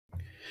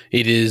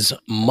It is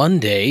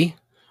Monday,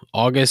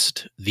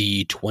 August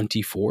the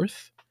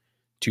 24th,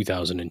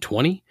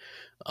 2020.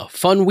 A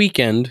fun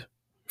weekend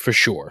for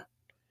sure.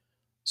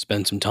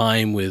 Spent some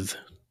time with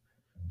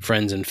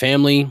friends and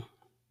family.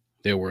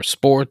 There were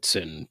sports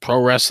and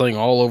pro wrestling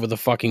all over the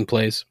fucking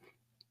place.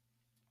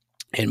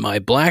 And my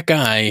black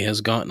eye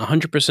has gotten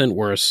 100%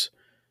 worse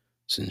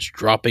since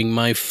dropping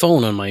my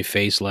phone on my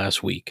face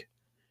last week.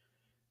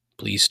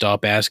 Please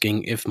stop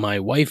asking if my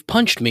wife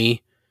punched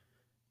me.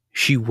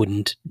 She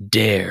wouldn't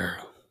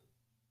dare.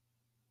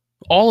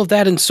 All of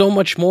that and so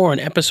much more on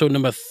episode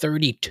number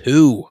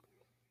 32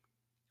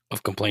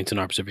 of Complaints and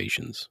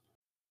Observations.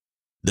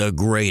 The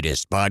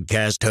greatest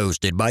podcast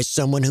hosted by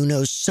someone who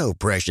knows so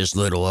precious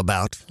little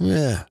about,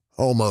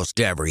 almost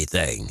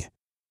everything.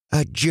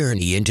 A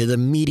journey into the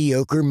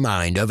mediocre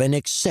mind of an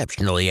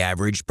exceptionally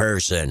average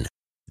person.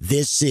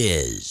 This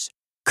is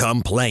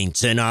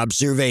Complaints and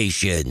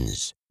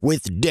Observations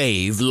with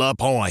Dave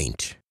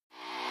LaPointe.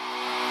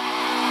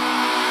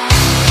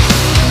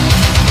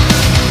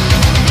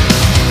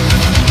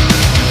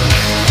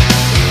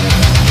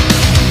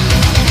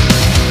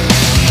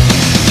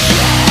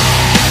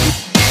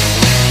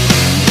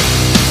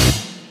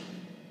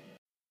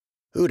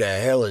 Who the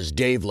hell is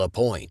Dave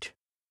LaPointe?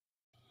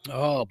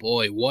 Oh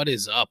boy, what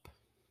is up?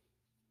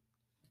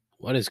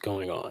 What is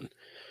going on?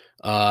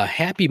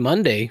 Happy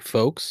Monday,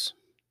 folks.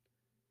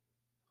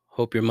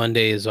 Hope your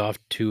Monday is off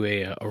to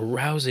a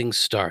rousing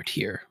start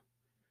here.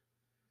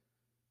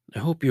 I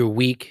hope your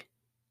week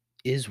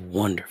is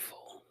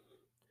wonderful.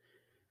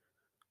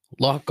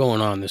 A lot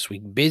going on this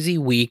week. Busy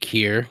week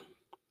here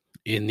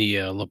in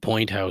the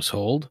LaPointe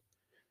household.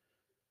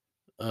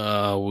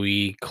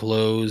 We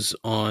close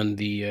on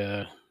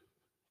the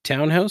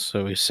townhouse,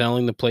 so we're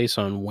selling the place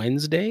on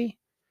Wednesday.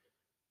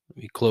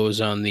 We close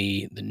on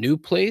the new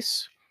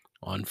place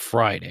on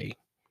Friday.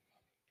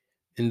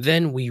 And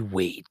then we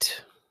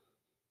wait.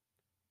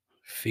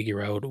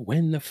 Figure out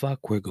when the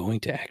fuck we're going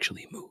to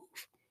actually move.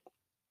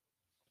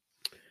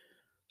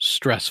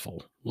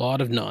 Stressful. A lot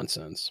of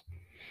nonsense.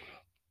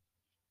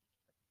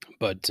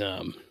 But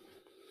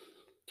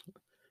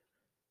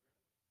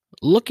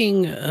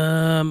looking,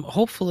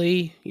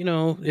 hopefully,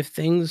 if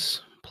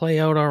things play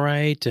out all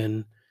right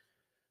and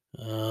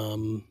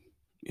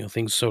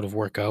things sort of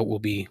work out, we'll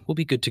be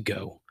good to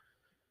go.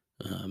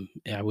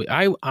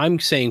 I'm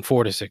saying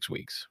 4 to 6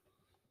 weeks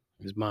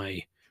is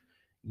my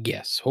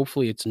guess.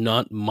 Hopefully it's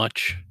not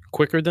much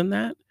quicker than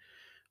that.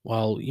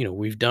 While,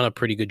 we've done a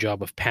pretty good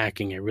job of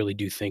packing, I really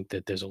do think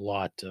that there's a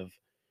lot of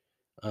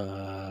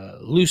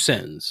loose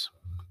ends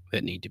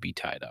that need to be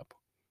tied up.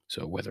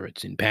 So whether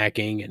it's in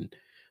packing and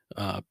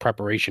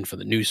preparation for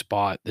the new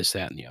spot, this,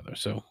 that, and the other.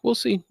 So we'll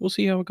see. We'll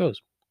see how it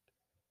goes.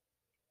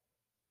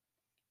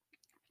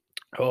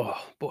 Oh,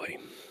 boy.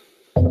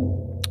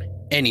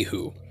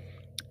 Anywho,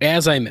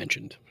 as I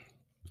mentioned,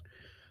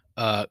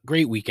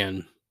 great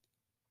weekend.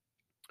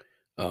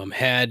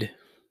 Had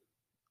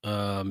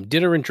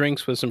dinner and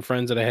drinks with some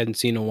friends that I hadn't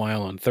seen in a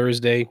while on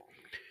Thursday.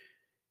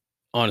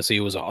 Honestly,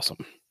 it was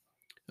awesome.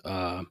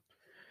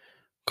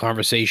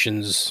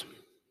 Conversations,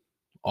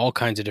 all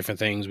kinds of different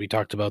things. We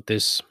talked about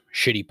this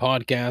shitty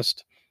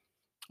podcast,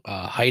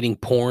 hiding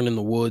porn in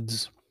the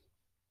woods,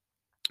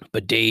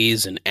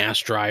 bidets and ass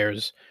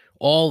dryers,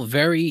 all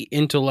very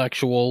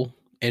intellectual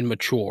and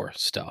mature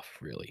stuff,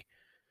 really.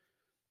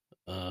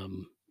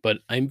 But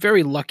I'm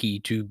very lucky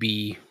to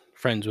be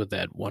friends with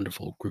that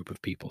wonderful group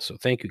of people. So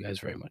thank you guys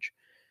very much.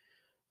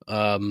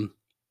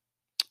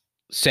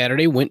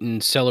 Saturday went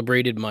and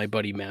celebrated my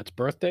buddy Matt's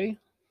birthday.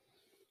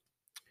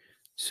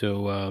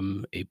 So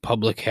a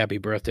public happy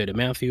birthday to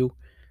Matthew.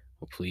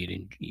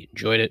 Hopefully you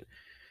enjoyed it.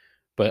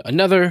 But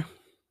another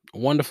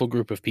wonderful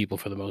group of people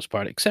for the most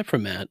part, except for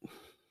Matt.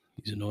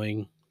 He's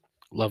annoying.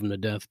 Love him to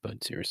death,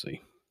 but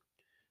seriously.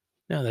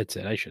 No, that's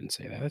it. I shouldn't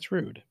say that. That's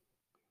rude.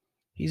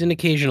 He's an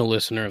occasional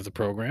listener of the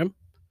program.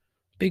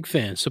 Big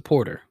fan,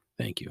 supporter.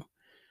 Thank you.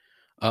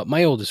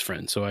 My oldest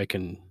friend, so I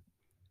can,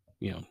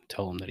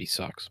 tell him that he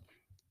sucks.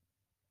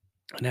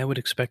 And I would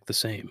expect the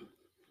same.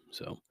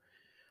 So,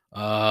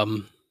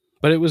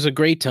 but it was a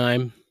great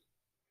time.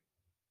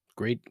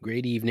 Great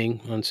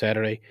evening on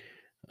Saturday.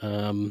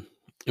 And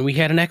we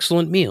had an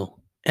excellent meal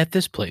at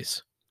this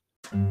place.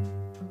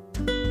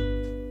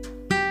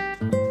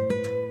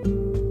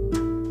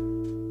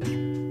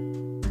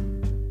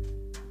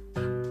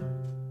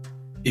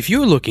 If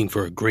you're looking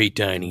for a great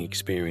dining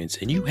experience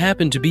and you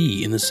happen to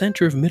be in the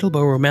center of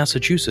Middleborough,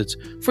 Massachusetts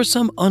for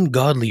some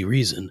ungodly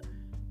reason,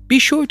 be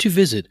sure to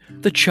visit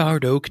the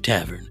Charred Oak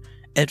Tavern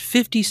at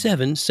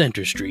 57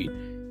 Center Street,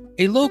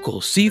 a local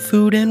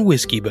seafood and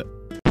whiskey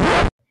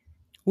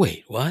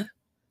Wait, what?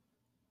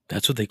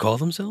 That's what they call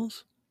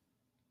themselves?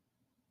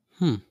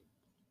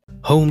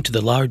 Home to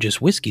the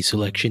largest whiskey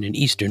selection in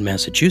eastern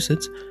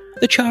Massachusetts,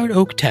 the Charred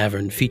Oak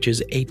Tavern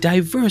features a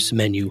diverse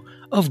menu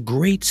of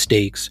great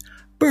steaks,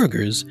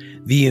 burgers,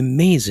 the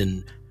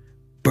amazing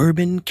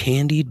bourbon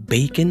candied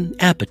bacon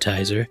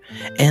appetizer,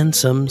 and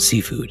some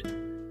seafood.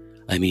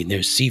 I mean,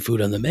 there's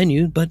seafood on the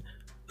menu, but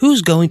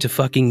who's going to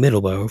fucking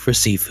Middleborough for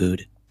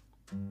seafood?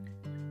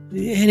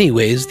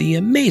 Anyways, the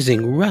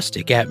amazing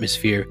rustic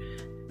atmosphere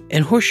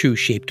and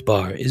horseshoe-shaped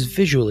bar is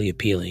visually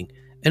appealing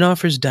and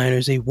offers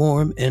diners a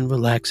warm and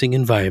relaxing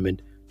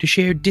environment to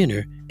share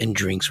dinner and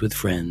drinks with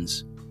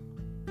friends.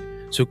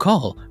 So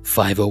call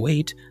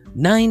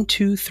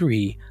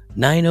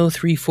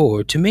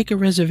 508-923-9034 to make a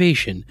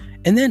reservation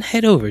and then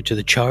head over to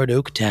the Charred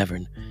Oak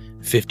Tavern,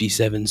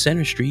 57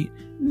 Center Street,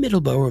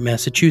 Middleborough,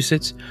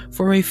 Massachusetts,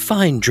 for a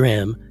fine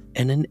dram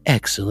and an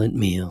excellent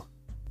meal.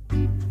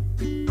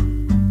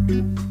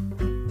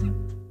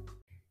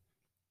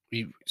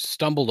 We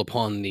stumbled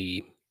upon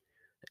the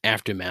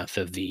aftermath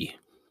of the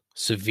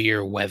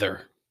severe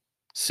weather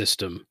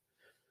system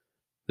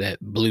that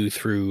blew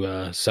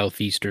through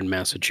southeastern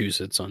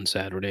Massachusetts on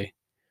Saturday.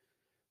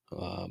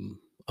 A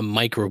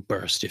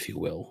microburst, if you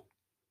will.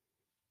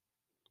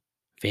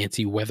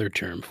 Fancy weather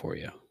term for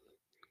you.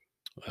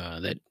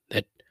 That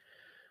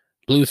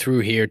blew through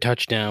here,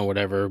 touchdown,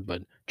 whatever,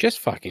 but just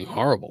fucking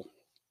horrible.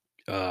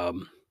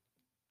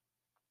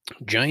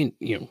 Giant,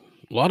 a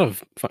lot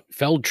of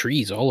felled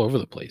trees all over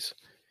the place.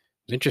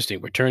 It's interesting.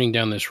 We're turning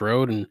down this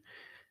road, and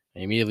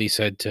I immediately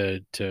said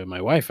to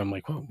my wife, I'm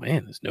like, oh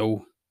man, there's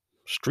no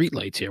street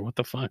lights here. What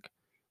the fuck?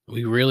 Are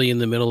we really in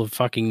the middle of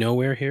fucking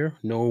nowhere here?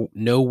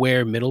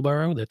 Nowhere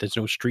Middleborough that there's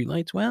no street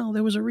lights? Well,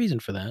 there was a reason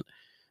for that.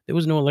 There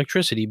was no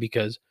electricity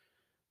because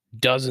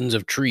dozens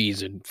of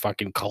trees had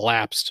fucking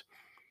collapsed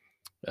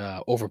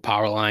over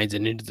power lines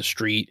and into the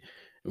street.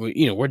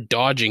 We're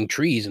dodging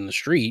trees in the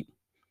street.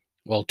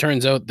 Well, it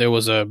turns out there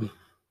was a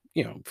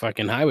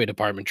fucking highway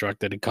department truck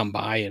that had come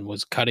by and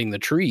was cutting the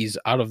trees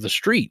out of the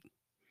street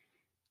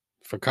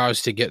for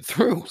cars to get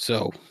through.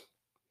 So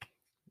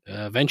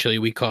eventually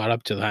we caught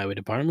up to the highway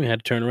department. We had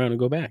to turn around and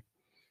go back.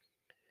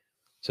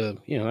 So,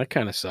 that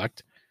kind of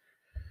sucked.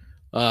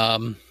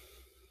 What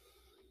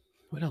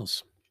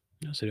else?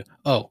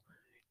 Oh,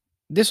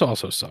 this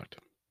also sucked.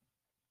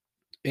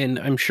 And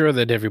I'm sure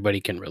that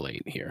everybody can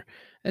relate here.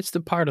 That's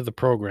the part of the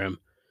program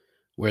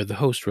where the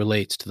host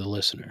relates to the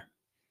listener.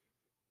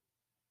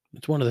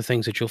 It's one of the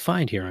things that you'll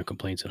find here on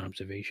Complaints and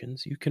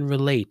Observations. You can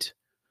relate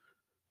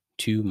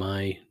to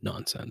my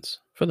nonsense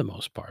for the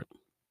most part.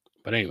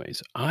 But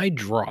anyways, I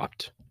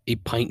dropped a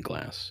pint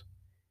glass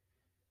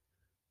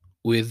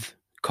with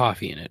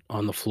coffee in it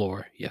on the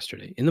floor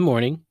yesterday in the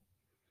morning.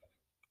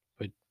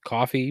 With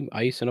coffee,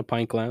 ice, and a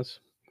pint glass.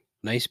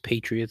 Nice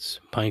Patriots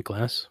pint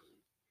glass.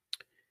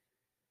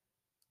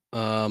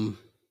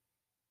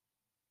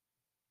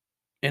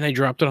 And I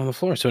dropped it on the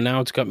floor. So now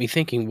it's got me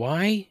thinking,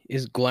 why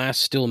is glass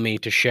still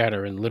made to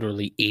shatter in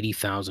literally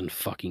 80,000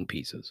 fucking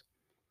pieces?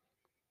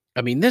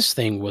 I mean, this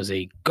thing was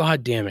a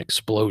goddamn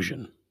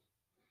explosion.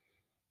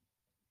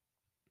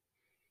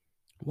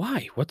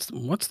 Why? What's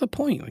the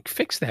point? Like,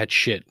 fix that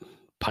shit,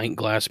 pint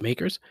glass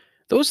makers.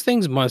 Those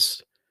things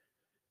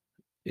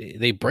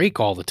they break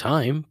all the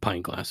time,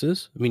 pint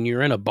glasses. I mean,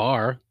 you're in a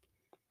bar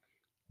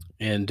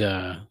and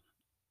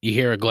you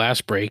hear a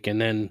glass break, and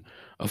then,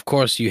 of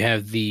course, you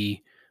have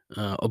the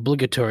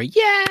obligatory,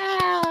 yeah!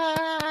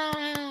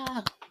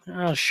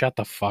 Oh, shut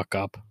the fuck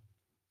up,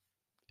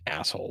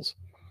 assholes.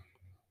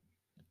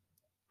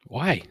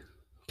 Why?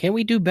 Can't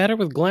we do better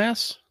with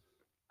glass?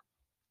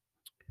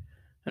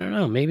 I don't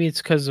know. Maybe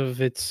it's because of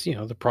its,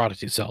 the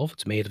product itself.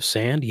 It's made of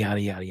sand, yada,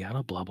 yada,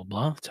 yada, blah, blah,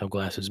 blah. That's how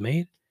glass is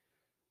made.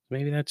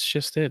 Maybe that's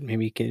just it.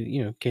 Maybe you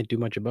can, can't do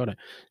much about it.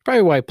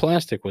 Probably why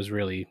plastic was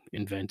really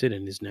invented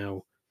and is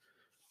now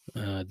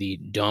the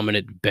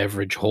dominant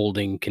beverage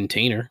holding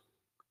container.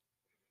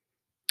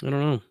 I don't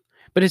know.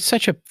 But it's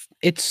such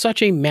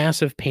a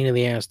massive pain in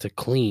the ass to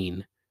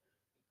clean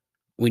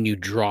when you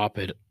drop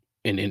it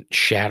and it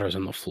shatters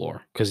on the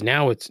floor. Because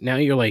now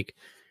you're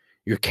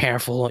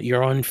careful.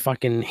 You're on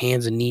fucking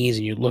hands and knees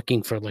and you're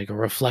looking for like a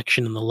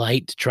reflection in the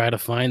light to try to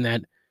find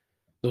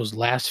those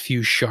last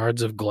few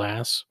shards of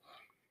glass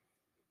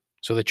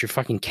so that your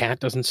fucking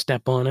cat doesn't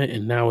step on it.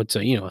 And now it's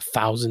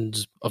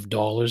thousands of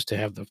dollars to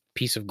have the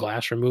piece of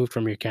glass removed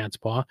from your cat's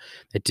paw.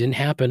 That didn't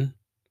happen.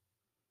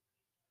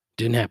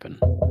 Didn't happen.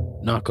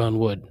 Knock on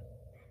wood.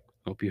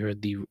 Hope you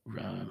heard the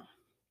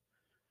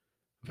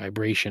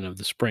vibration of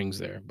the springs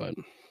there. But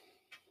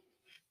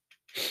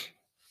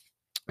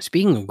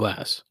speaking of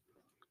glass,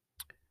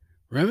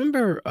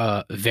 remember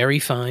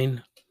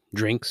Veryfine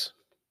drinks?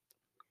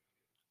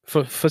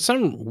 For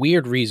some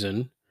weird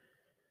reason,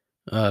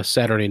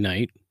 Saturday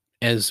night,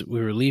 as we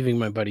were leaving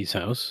my buddy's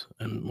house,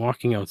 I'm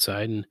walking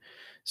outside, and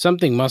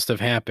something must have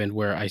happened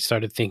where I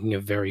started thinking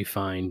of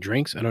Veryfine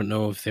drinks. I don't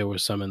know if there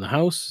was some in the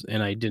house,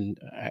 and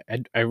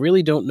I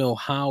really don't know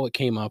how it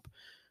came up.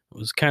 It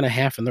was kind of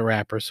half in the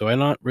wrapper, so I'm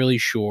not really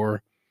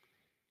sure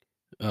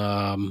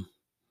why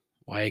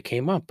it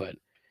came up. But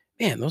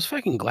man, those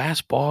fucking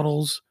glass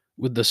bottles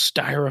with the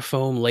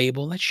styrofoam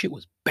label, that shit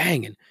was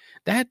banging.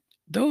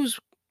 Those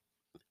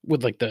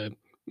with like the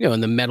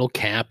and the metal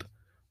cap,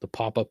 the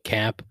pop-up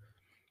cap,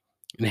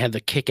 and it had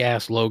the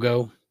kick-ass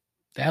logo.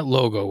 That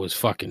logo was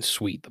fucking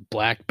sweet. The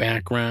black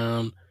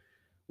background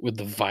with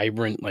the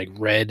vibrant like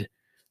red,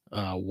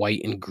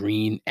 white and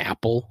green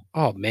apple.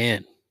 Oh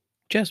man,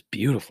 just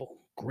beautiful.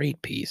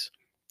 Great piece.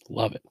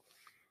 Love it.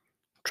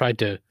 Tried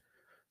to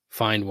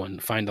find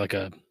like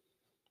a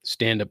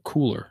stand-up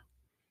cooler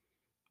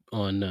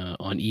on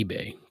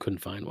eBay. Couldn't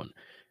find one.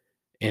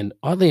 And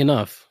oddly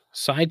enough,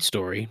 side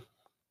story,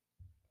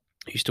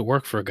 I used to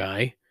work for a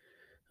guy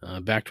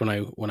back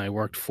when I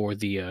worked for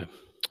the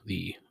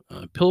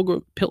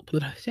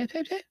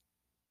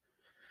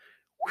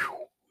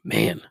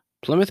man,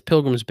 Plymouth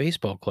Pilgrims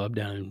Baseball Club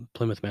down in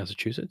Plymouth,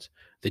 Massachusetts.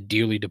 The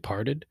dearly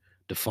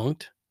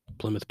defunct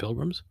Plymouth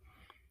Pilgrims,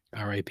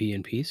 R.I.P.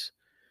 in peace.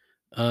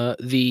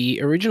 The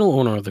original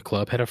owner of the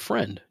club had a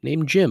friend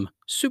named Jim.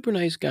 Super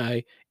nice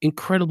guy,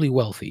 incredibly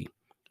wealthy.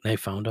 And I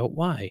found out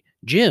why.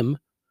 Jim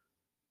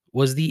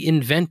was the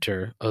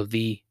inventor of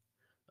the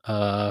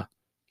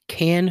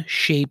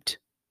can-shaped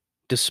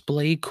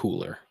display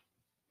cooler.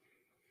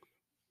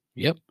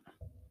 Yep.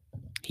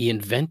 He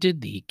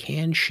invented the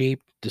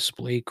can-shaped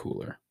display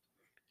cooler.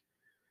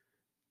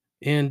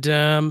 And,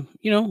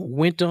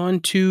 went on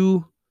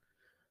to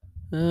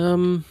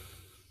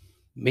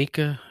make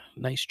a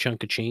nice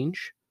chunk of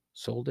change,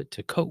 sold it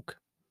to Coke.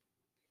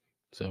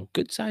 So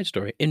good side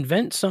story.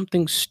 Invent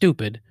something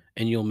stupid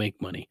and you'll make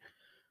money.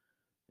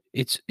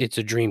 It's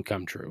a dream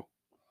come true.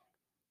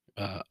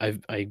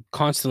 I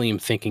constantly am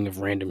thinking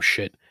of random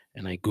shit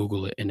and I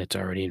Google it and it's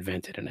already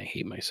invented and I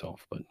hate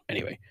myself. But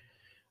anyway,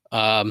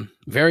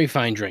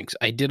 Veryfine drinks.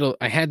 I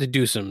had to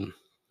do some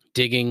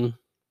digging.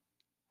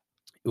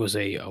 It was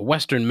a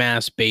Western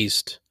Mass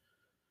based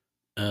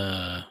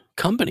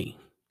company,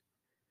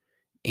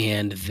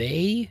 and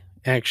they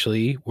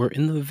actually were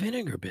in the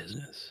vinegar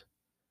business.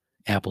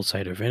 Apple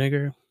cider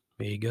vinegar.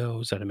 There you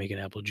go. Started making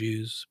apple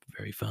juice.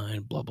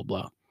 Veryfine. Blah blah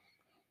blah.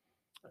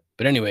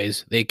 But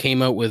anyways, they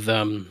came out with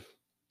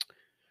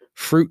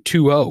Fruit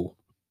 2.0,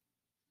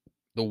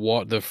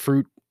 the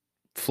fruit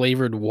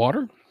flavored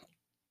water.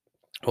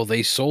 Well,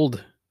 they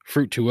sold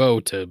Fruit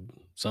 2.0 to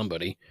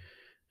somebody,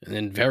 and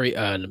then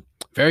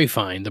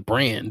Veryfine, the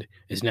brand,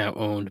 is now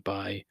owned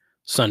by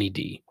Sunny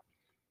D.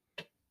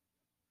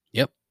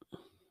 Yep.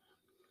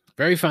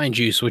 Veryfine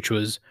juice, which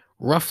was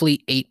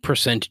roughly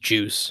 8%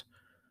 juice,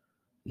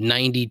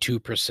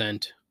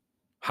 92%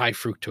 high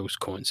fructose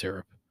corn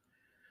syrup,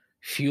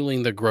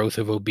 fueling the growth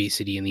of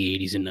obesity in the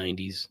 80s and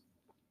 90s.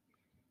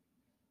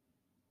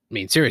 I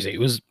mean, seriously, it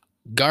was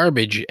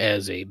garbage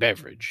as a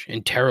beverage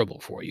and terrible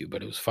for you,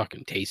 but it was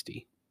fucking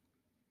tasty.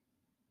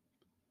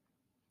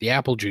 The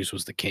apple juice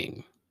was the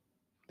king.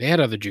 They had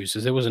other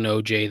juices. There was an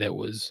OJ that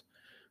was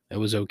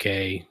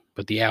okay,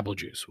 but the apple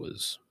juice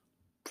was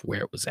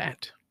where it was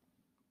at.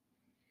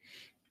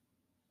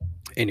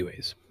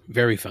 Anyways,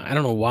 Veryfine. I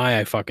don't know why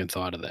I fucking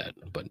thought of that,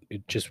 but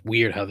it's just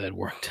weird how that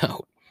worked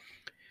out.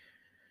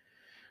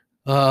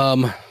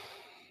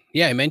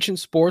 Yeah, I mentioned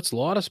sports, a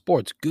lot of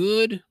sports.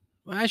 Good.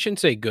 Well, I shouldn't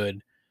say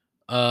good.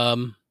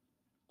 Okay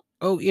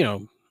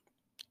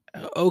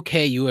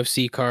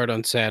UFC card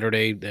on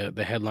Saturday.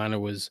 The headliner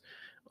was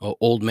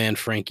old man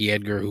Frankie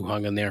Edgar, who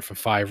hung in there for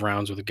 5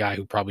 rounds with a guy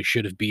who probably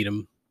should have beat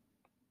him.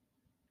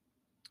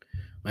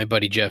 My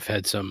buddy Jeff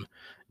had some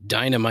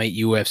dynamite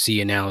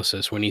UFC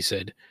analysis when he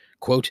said,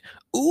 quote,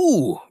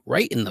 "Ooh,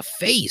 right in the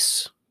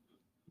face,"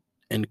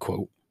 end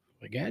quote.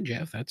 Like, yeah,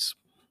 Jeff, that's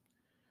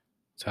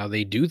how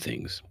they do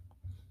things.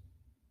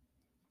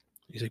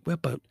 He's like, well,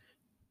 but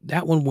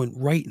that one went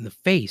right in the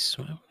face.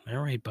 Well, all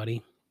right,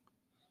 buddy.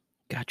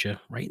 Gotcha.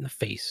 Right in the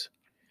face.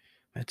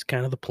 That's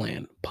kind of the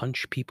plan.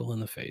 Punch people in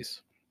the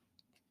face.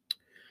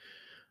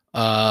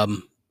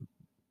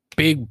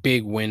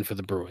 Big win for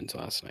the Bruins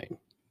last night.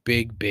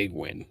 Big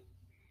win.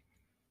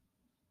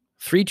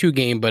 3-2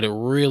 game, but it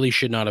really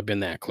should not have been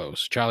that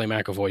close. Charlie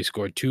McAvoy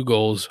scored 2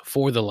 goals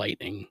for the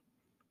Lightning.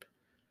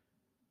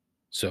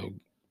 So,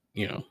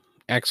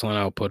 excellent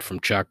output from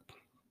Chuck.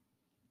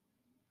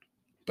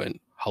 But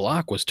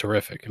Halak was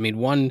terrific. I mean,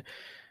 one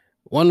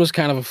was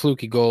kind of a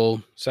fluky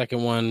goal.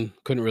 Second one,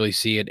 couldn't really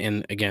see it.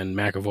 And again,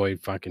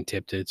 McAvoy fucking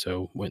tipped it,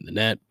 so went in the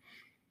net.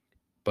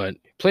 But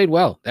played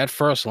well, that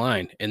first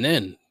line. And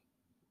then,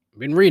 I've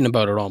been reading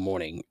about it all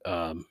morning.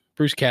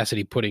 Bruce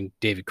Cassidy putting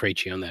David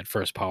Krejci on that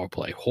first power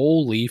play.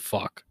 Holy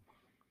fuck.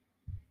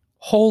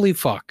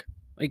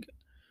 Like,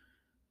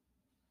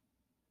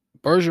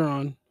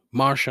 Bergeron,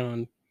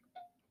 Marchand,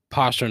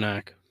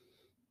 Pasternak,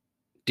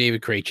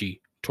 David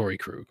Krejci, Torrey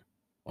Krug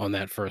on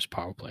that first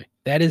power play.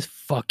 That is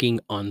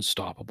fucking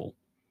unstoppable.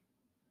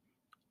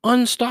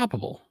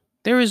 Unstoppable.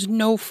 There is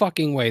no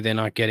fucking way they're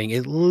not getting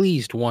at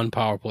least one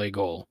power play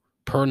goal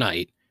per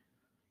night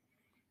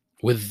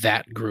with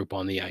that group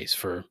on the ice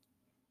for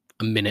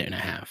a minute and a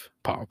half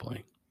power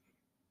play.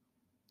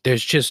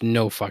 There's just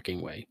no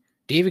fucking way.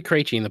 David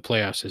Krejci in the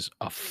playoffs is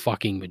a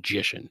fucking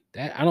magician.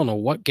 I don't know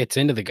what gets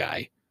into the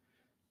guy.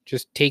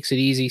 Just takes it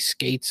easy,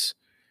 skates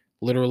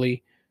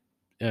literally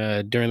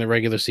during the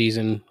regular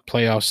season,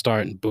 playoffs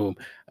start, and boom.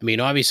 I mean,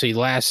 obviously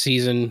last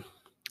season,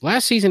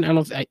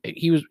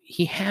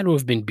 he had to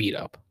have been beat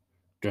up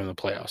during the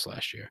playoffs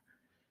last year.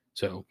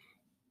 So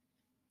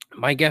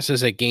my guess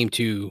is that game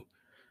 2,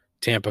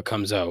 Tampa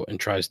comes out and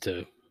tries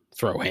to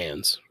throw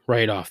hands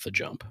right off the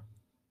jump.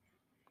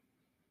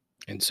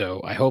 And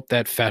so I hope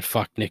that fat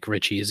fuck Nick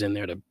Ritchie is in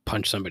there to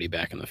punch somebody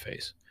back in the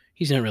face.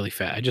 He's not really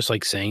fat. I just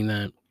like saying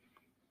that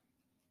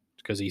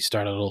because he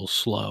started a little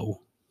slow.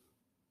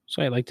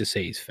 So I like to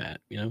say he's fat,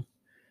 you know?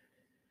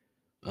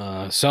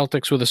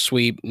 Celtics with a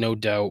sweep, no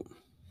doubt.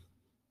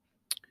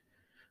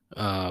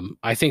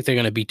 I think they're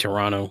going to beat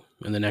Toronto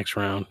in the next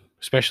round,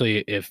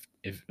 especially if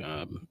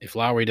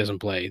Lowry doesn't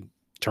play.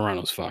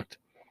 Toronto's fucked.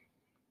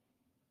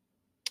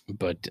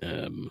 But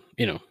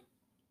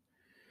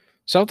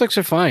Celtics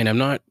are fine. I'm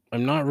not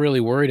really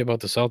worried about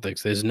the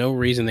Celtics. There's no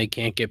reason they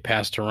can't get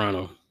past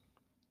Toronto.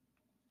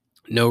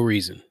 No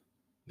reason.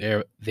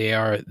 They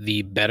are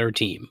the better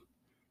team.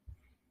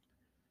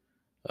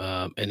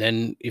 And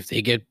then if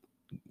they get,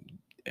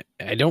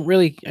 I don't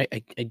really.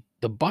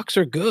 The Bucks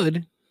are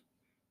good.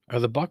 Are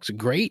the Bucks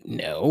great?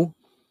 No.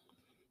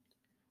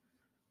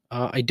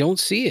 I don't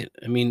see it.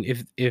 I mean,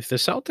 if the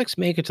Celtics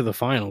make it to the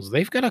finals,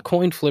 they've got a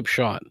coin flip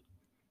shot.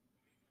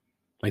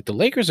 Like the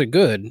Lakers are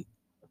good,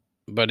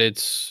 but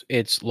it's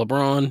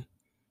LeBron,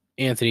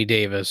 Anthony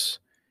Davis,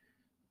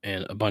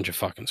 and a bunch of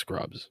fucking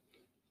scrubs.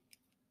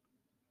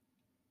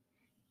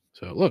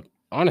 So look,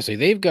 honestly,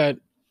 they've got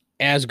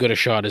as good a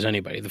shot as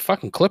anybody. The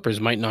fucking Clippers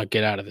might not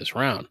get out of this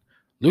round.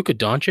 Luka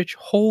Doncic,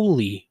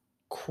 holy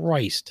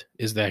Christ,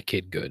 is that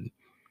kid good?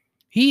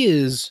 He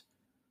is.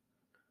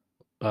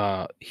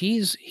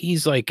 He's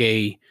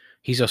a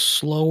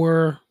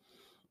slower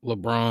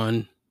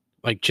LeBron,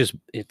 like just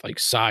like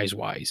size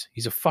wise.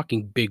 He's a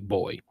fucking big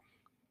boy.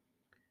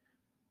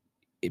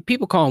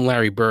 People call him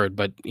Larry Bird,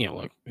 but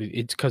look,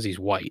 it's because he's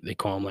white. They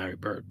call him Larry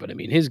Bird, but I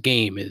mean, his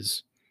game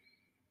is.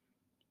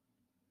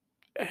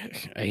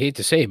 I hate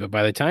to say it, but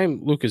by the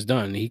time Luka's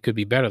done, he could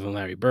be better than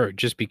Larry Bird,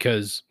 just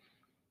because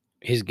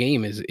his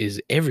game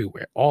is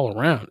everywhere, all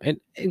around.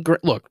 And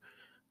look,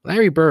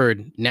 Larry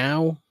Bird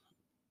now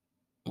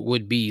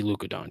would be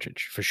Luka Doncic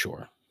for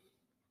sure.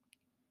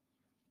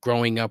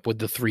 Growing up with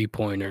the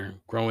 3-pointer,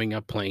 growing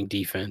up playing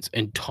defense,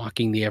 and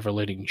talking the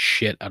ever-living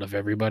shit out of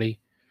everybody.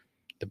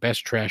 The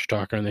best trash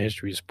talker in the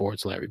history of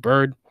sports, Larry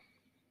Bird.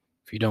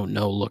 If you don't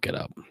know, look it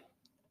up.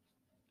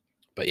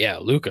 But yeah,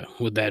 Luka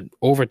with that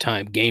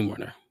overtime game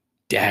winner,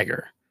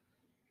 dagger.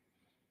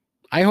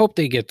 I hope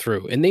they get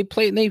through. And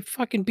they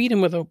fucking beat him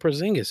without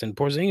Porzingis. And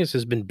Porzingis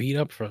has been beat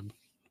up for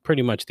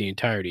pretty much the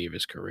entirety of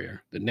his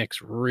career. The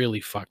Knicks really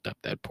fucked up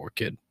that poor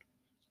kid.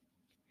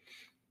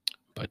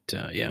 But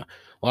yeah,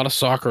 a lot of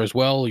soccer as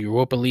well.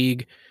 Europa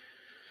League.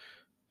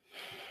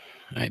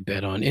 I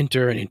bet on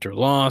Inter, and Inter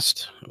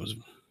lost. I was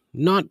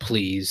not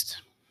pleased.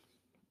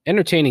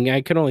 Entertaining.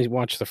 I could only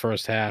watch the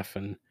first half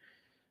and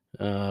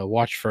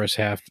watch first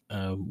half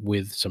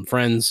with some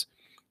friends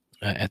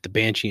at the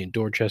Banshee in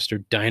Dorchester.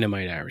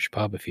 Dynamite Irish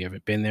pub. If you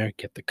haven't been there,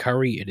 get the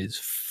curry. It is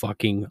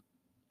fucking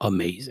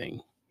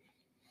amazing.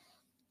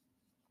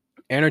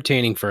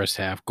 Entertaining first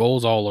half.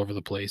 Goals all over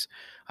the place.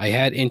 I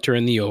had Inter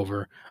in the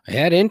over. I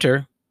had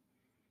Inter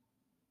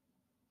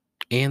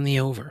and the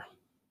over.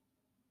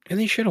 And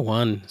they should have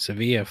won.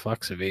 Sevilla,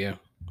 fuck Sevilla.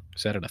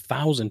 Said it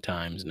 1,000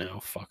 times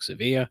now. Fuck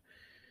Sevilla.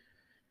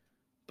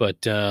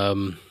 But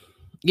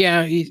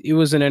yeah, it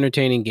was an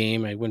entertaining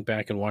game. I went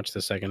back and watched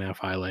the second half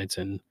highlights,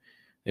 and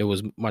it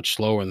was much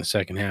slower in the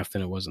second half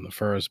than it was in the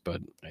first. But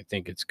I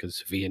think it's because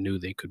Sevilla knew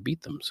they could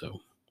beat them. So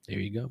there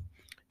you go.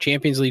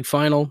 Champions League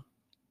final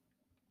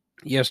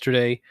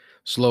yesterday.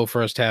 Slow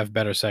first half,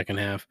 better second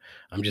half.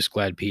 I'm just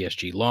glad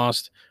PSG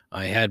lost.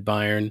 I had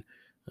Bayern.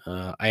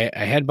 I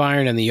had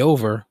Bayern in the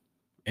over,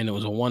 and it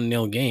was a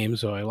 1-0 game,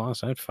 so I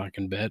lost that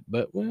fucking bet.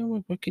 But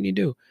well, what can you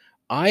do?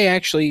 I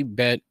actually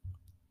bet.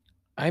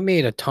 I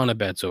made a ton of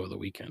bets over the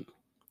weekend.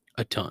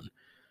 A ton.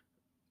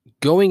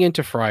 Going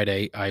into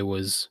Friday, I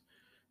was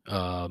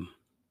up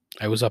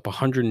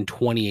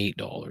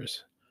 $128.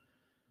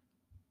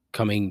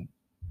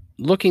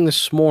 Looking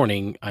this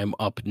morning, I'm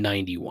up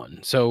 91.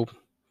 So,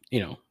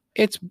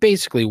 it's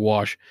basically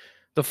wash.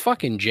 The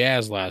fucking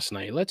Jazz last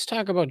night. Let's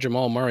talk about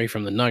Jamal Murray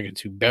from the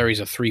Nuggets, who buries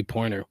a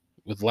 3-pointer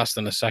with less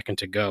than a second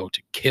to go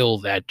to kill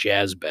that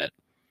Jazz bet.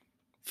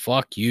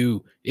 Fuck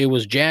you. It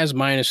was Jazz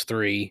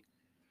 -3.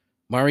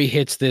 Murray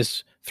hits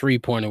this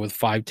 3-pointer with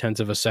 0.5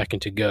 of a second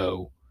to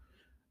go,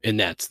 and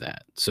that's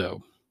that.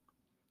 So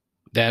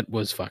that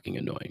was fucking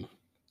annoying.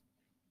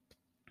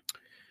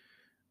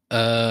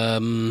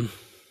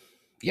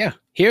 Yeah,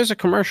 here's a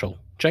commercial.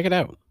 Check it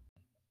out.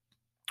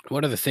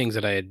 One of the things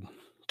that I had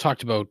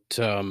talked about,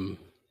 I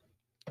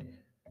think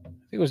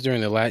it was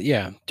during the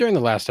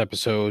last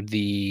episode,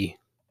 the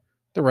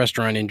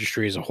restaurant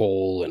industry as a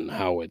whole and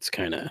how it's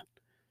kind of,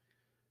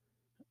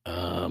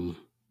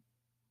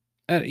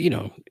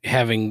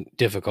 having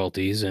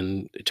difficulties,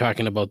 and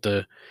talking about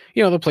the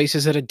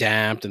places that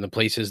adapt and the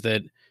places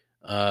that,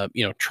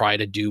 try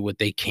to do what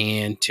they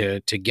can to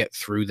get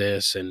through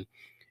this. And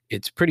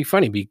it's pretty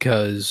funny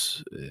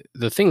because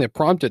the thing that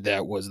prompted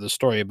that was the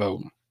story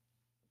about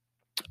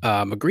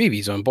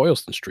McGreevy's on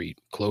Boylston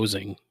Street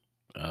closing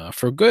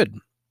for good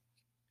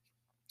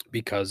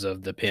because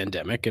of the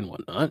pandemic and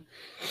whatnot.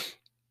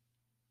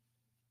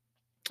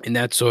 And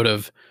that's sort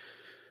of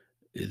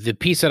the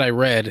piece that I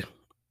read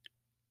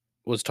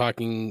was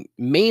talking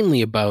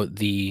mainly about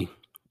the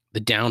the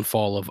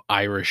downfall of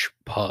Irish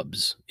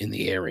pubs in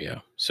the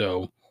area.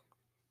 So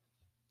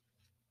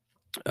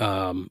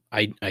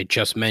I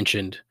just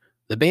mentioned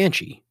the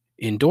Banshee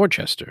in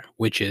Dorchester,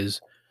 which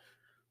is,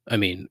 I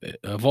mean,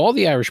 of all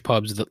the Irish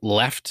pubs that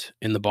left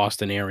in the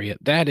Boston area,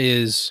 that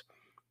is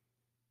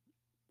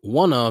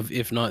one of,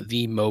 if not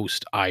the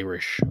most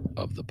Irish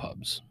of the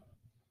pubs.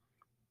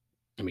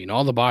 I mean,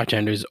 all the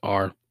bartenders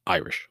are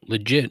Irish,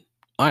 legit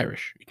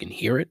Irish. You can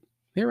hear it.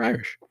 They're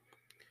Irish.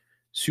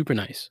 Super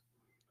nice.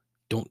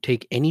 Don't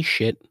take any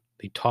shit.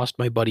 They tossed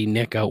my buddy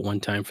Nick out one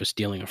time for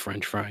stealing a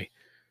French fry.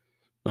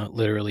 Not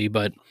literally,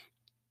 but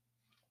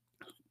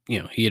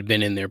he had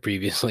been in there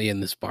previously,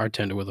 and this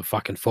bartender with a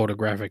fucking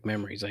photographic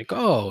memory. He's like,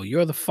 "Oh,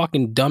 you're the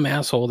fucking dumb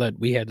asshole that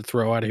we had to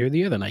throw out of here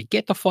the other night.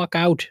 Get the fuck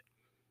out.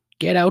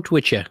 Get out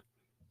with you."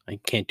 I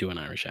can't do an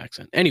Irish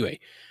accent. Anyway,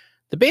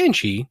 the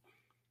Banshee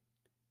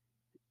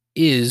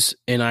is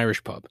an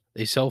Irish pub.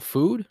 They sell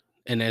food,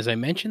 and as I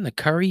mentioned, the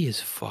curry is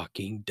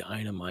fucking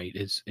dynamite.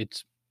 It's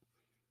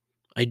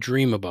I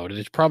dream about it.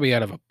 It's probably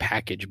out of a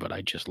package, but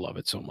I just love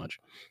it so much.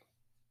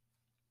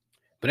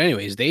 But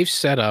anyways, they've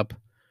set up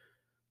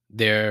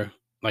their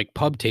like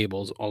pub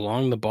tables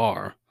along the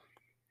bar.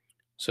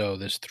 So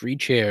there's 3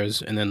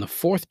 chairs, and then the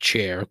 4th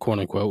chair, quote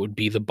unquote, would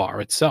be the bar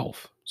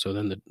itself. So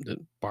then the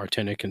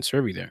bartender can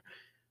serve you there.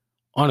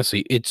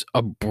 Honestly, it's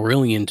a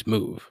brilliant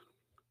move.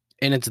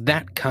 And it's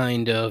that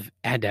kind of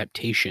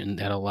adaptation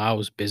that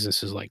allows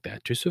businesses like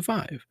that to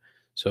survive.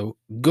 So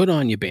good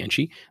on you,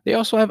 Banshee. They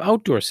also have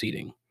outdoor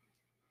seating.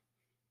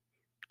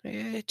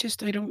 I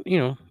don't,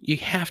 you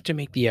have to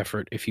make the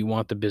effort if you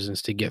want the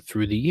business to get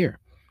through the year.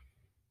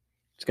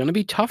 It's going to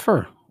be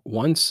tougher.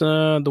 Once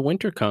the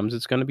winter comes,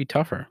 it's going to be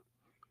tougher.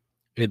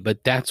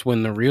 But that's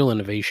when the real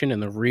innovation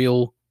and the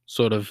real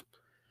sort of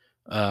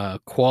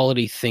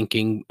quality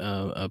thinking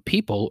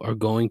people are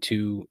going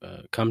to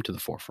come to the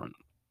forefront.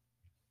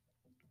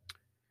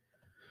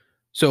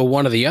 So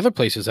one of the other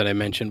places that I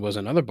mentioned was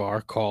another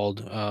bar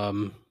called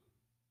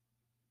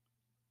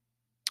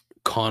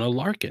Connor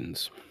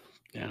Larkin's.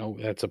 Now,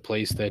 that's a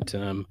place that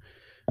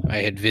I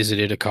had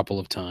visited a couple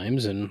of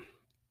times, and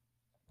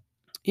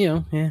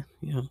kind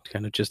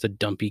of just a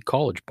dumpy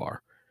college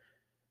bar.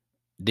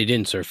 They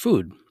didn't serve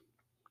food.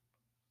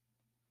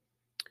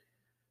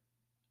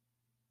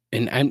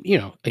 And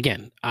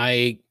again,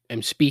 I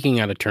am speaking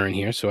out of turn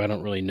here, so I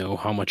don't really know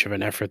how much of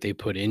an effort they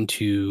put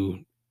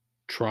into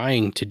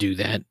trying to do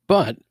that.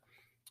 But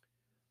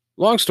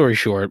long story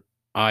short,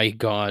 I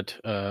got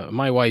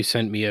my wife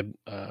sent me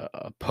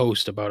a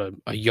post about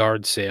a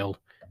yard sale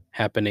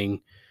happening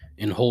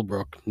in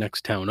Holbrook,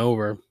 next town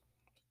over,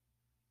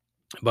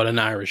 about an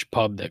Irish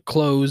pub that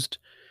closed.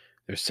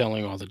 They're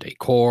selling all the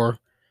decor.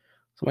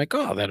 So I'm like,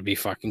 oh, that'd be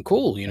fucking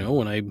cool.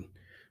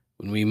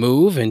 When we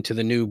move into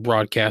the new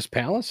broadcast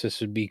palace, this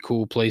would be a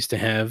cool place to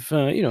have,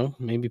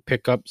 maybe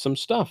pick up some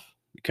stuff.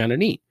 Kind of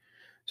neat.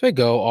 So I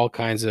go, all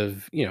kinds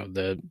of,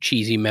 the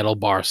cheesy metal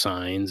bar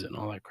signs and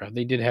all that crap.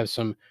 They did have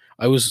some.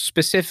 I was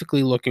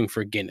specifically looking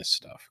for Guinness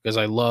stuff because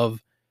I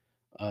love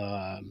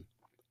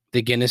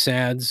the Guinness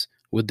ads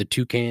with the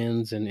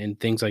toucans and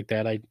things like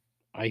that.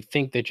 I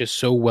think they're just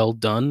so well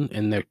done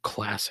and they're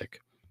classic.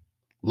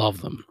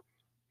 Love them.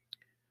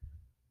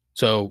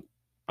 So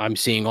I'm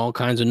seeing all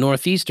kinds of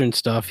Northeastern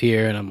stuff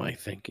here, and I'm like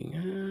thinking,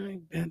 I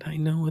bet I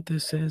know what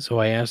this is. So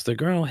I asked the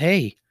girl,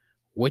 hey,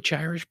 which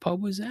Irish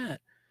pub was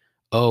that?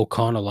 Oh,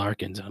 Connor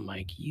Larkin's. I'm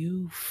like,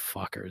 you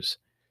fuckers.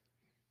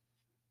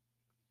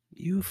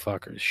 You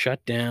fuckers.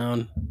 Shut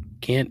down.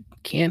 Can't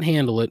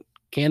handle it.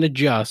 Can't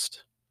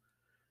adjust.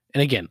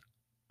 And again,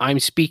 I'm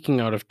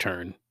speaking out of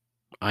turn.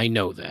 I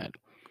know that.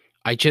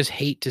 I just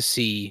hate to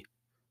see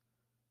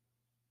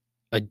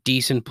a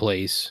decent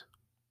place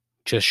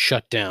just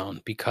shut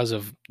down because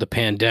of the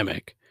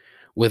pandemic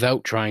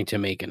without trying to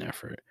make an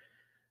effort.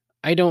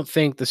 I don't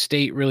think the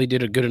state really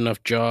did a good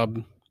enough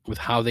job with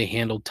how they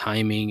handled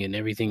timing and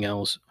everything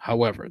else.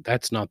 However,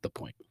 that's not the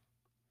point.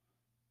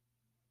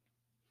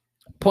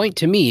 Point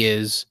to me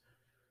is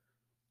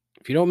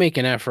if you don't make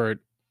an effort,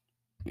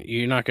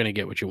 you're not going to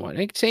get what you want.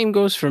 And same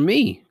goes for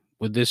me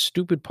with this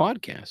stupid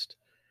podcast.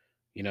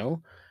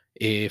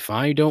 If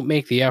I don't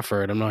make the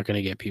effort, I'm not going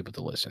to get people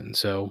to listen.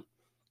 So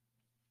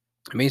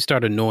I may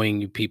start annoying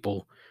you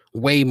people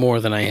way more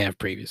than I have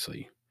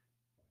previously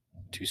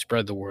to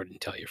spread the word and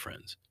tell your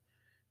friends.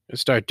 I'll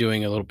start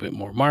doing a little bit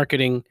more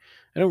marketing.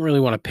 I don't really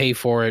want to pay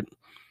for it.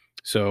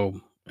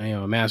 So,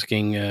 I'm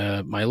asking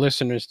my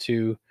listeners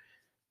to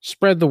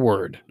spread the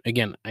word.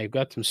 Again, I've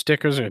got some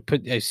stickers.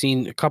 I've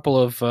seen a couple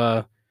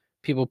of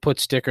people put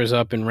stickers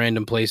up in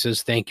random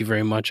places. Thank you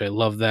very much. I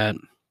love that.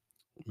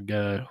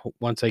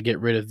 Once I get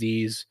rid of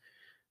these,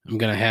 I'm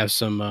going to have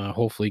some,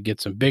 hopefully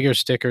get some bigger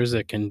stickers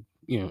that can,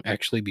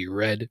 actually be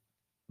read.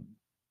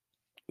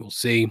 We'll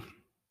see.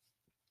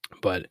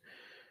 But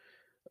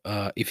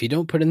if you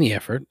don't put in the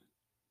effort,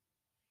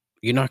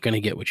 you're not going to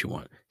get what you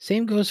want.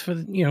 Same goes for,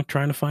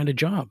 trying to find a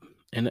job.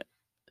 And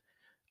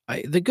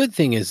the good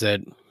thing is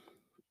that,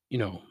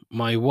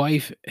 my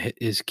wife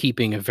is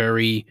keeping a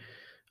very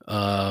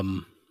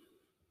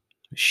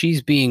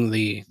she's being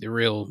the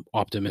real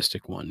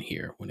optimistic one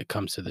here when it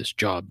comes to this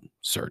job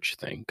search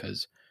thing,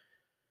 because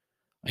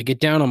I get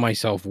down on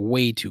myself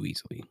way too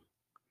easily.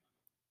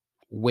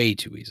 Way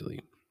too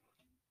easily.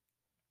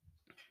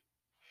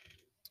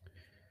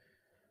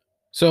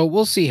 So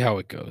we'll see how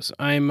it goes.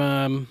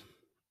 I'm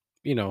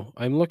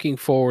looking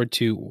forward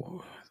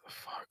to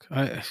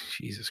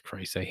Jesus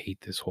Christ, I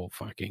hate this whole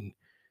fucking.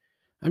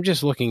 I'm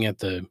just looking at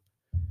the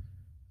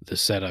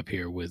setup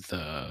here with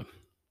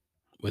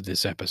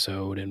this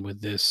episode and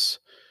with this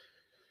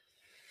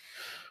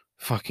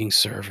fucking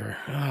server.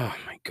 Oh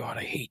my god,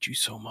 I hate you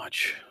so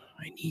much.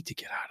 I need to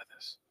get out of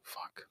this.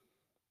 Fuck.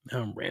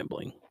 Now I'm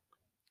rambling.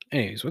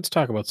 Anyways, let's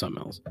talk about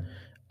something else.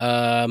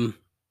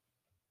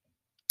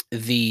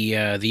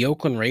 The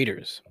Oakland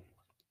Raiders.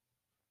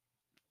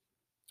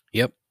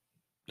 Yep.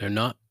 They're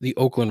not the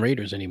Oakland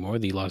Raiders anymore,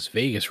 the Las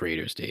Vegas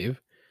Raiders,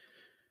 Dave.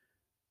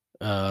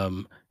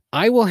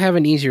 I will have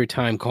an easier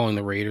time calling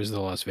the Raiders the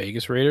Las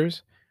Vegas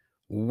Raiders,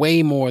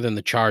 way more than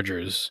the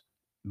Chargers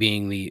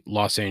being the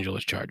Los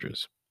Angeles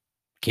Chargers.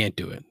 Can't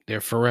do it.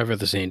 They're forever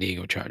the San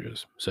Diego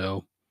Chargers.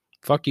 So,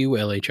 fuck you,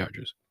 LA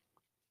Chargers.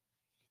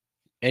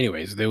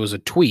 Anyways, there was a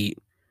tweet.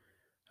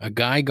 A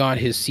guy got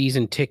his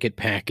season ticket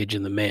package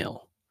in the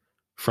mail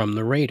from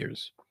the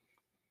Raiders.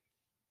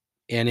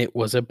 And it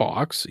was a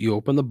box. You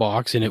open the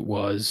box, and it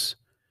was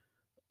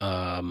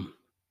a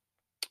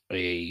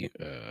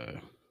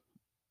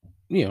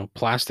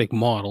plastic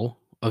model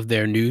of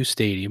their new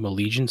stadium,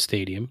 Allegiant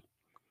Stadium,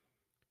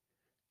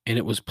 and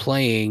it was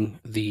playing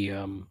the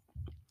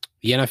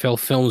NFL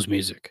Films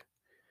music.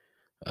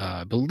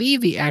 I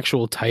believe the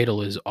actual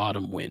title is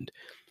Autumn Wind.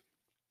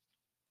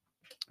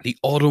 The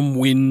autumn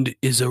wind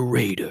is a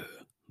raider.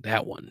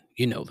 That one,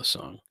 you know the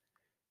song.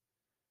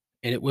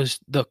 And it was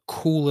the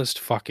coolest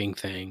fucking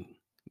thing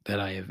that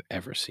I have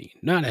ever seen.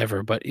 Not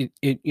ever, but it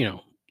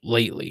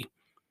lately.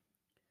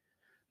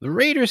 The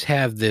Raiders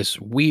have this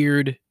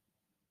weird,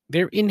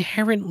 they're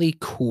inherently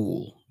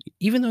cool,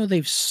 even though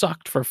they've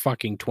sucked for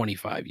fucking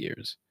 25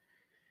 years.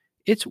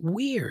 It's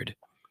weird.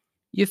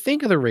 You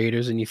think of the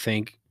Raiders and you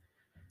think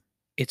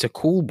it's a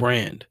cool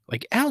brand.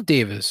 Like Al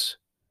Davis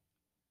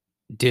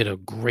did a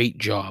great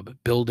job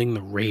building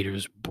the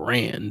Raiders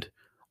brand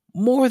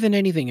more than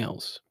anything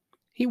else.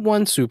 He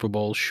won Super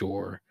Bowls,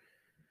 sure.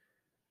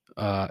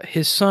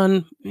 His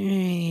son,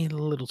 a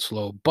little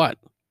slow, but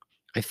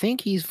I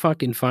think he's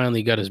fucking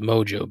finally got his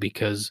mojo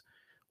because,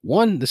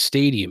 one, the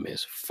stadium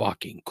is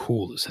fucking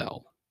cool as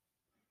hell.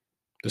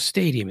 The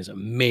stadium is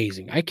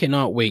amazing. I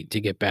cannot wait to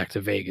get back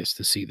to Vegas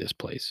to see this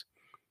place.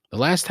 The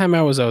last time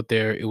I was out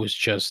there, it was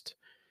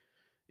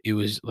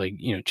like,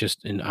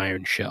 just an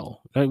iron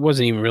shell. It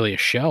wasn't even really a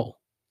shell.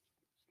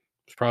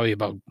 It's probably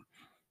about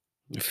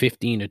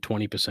 15 to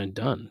 20%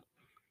 done.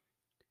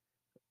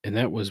 And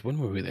that was, when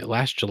were we there?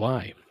 Last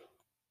July.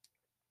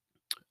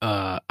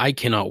 I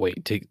cannot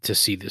wait to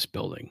see this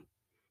building.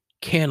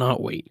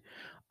 Cannot wait.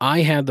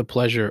 I had the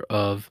pleasure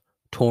of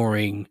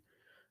touring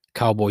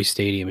Cowboy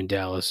Stadium in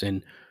Dallas,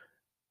 and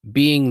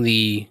being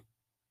the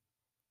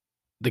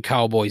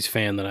Cowboys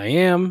fan that I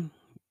am,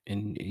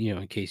 and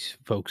in case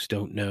folks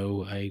don't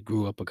know, I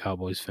grew up a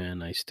Cowboys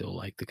fan. I still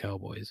like the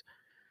Cowboys.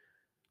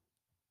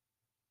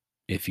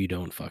 If you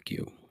don't, fuck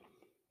you.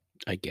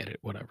 I get it,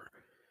 whatever.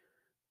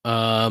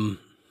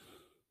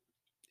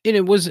 And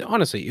it was,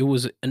 honestly, it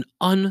was an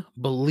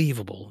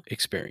unbelievable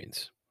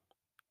experience.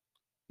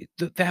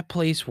 That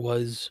place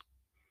was,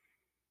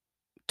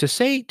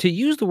 to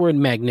use the word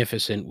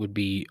magnificent would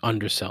be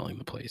underselling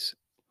the place.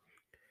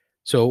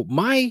 So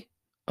my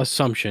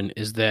assumption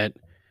is that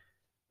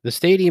the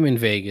stadium in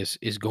Vegas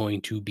is going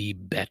to be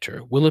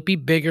better. Will it be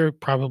bigger?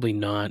 Probably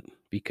not,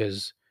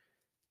 because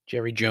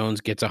Jerry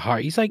Jones gets a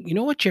hard. He's like, you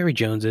know what Jerry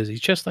Jones is?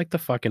 He's just like the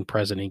fucking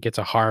president. He gets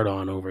a hard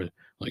on over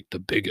like the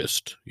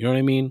biggest. You know what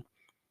I mean?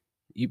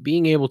 You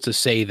being able to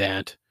say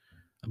that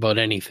about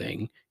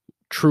anything,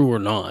 true or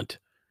not,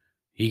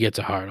 he gets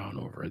a hard on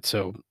over it.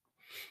 So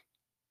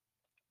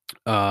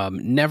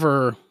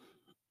nothing's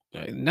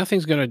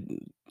gonna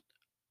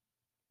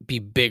be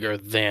bigger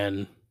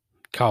than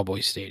Cowboy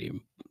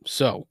Stadium.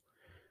 So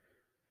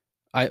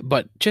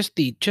but just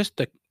the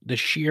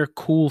sheer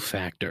cool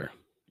factor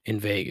in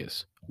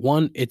Vegas.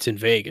 One, it's in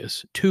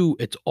Vegas. Two,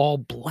 it's all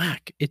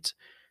black. It's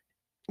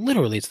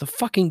literally, it's the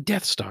fucking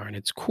Death Star, and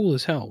it's cool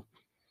as hell.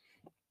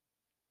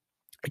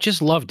 I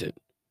just loved it.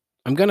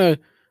 I'll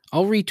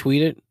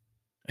retweet it.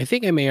 I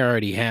think I may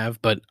already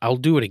have, but I'll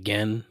do it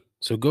again.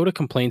 So go to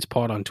Complaints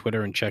Pod on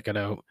Twitter and check it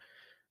out.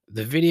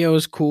 The video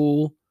is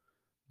cool.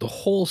 The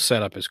whole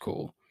setup is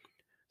cool.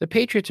 The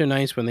Patriots are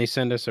nice when they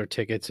send us our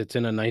tickets. It's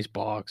in a nice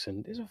box,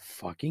 and there's a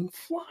fucking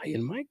fly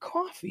in my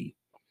coffee.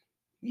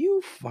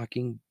 You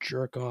fucking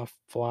jerk off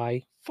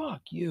fly.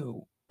 Fuck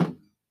you.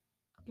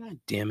 God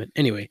damn it.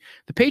 Anyway,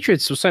 the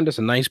Patriots will send us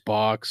a nice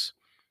box.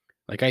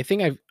 Like, I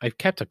think I've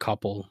kept a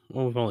couple.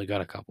 Well, we've only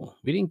got a couple.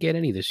 We didn't get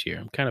any this year.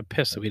 I'm kind of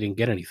pissed that we didn't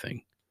get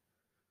anything.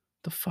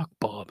 The fuck,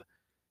 Bob?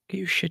 Get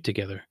your shit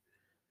together.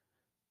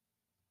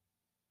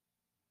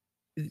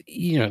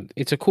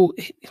 It's a cool.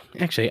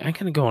 Actually, I'm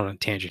gonna go on a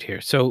tangent here.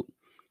 So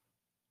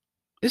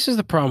This is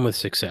the problem with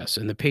success,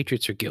 and the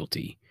Patriots are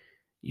guilty.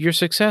 You're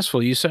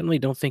successful, you suddenly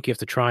don't think you have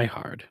to try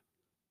hard.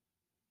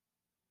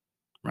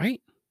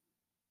 Right?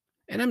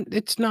 And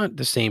it's not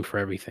the same for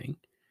everything.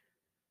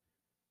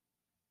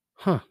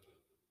 Huh.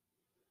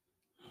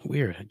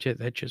 Weird.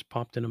 That just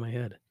popped into my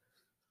head.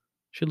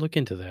 Should look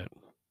into that.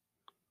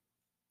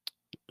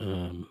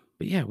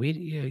 But yeah,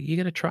 you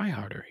got to try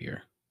harder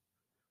here.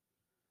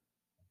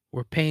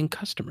 We're paying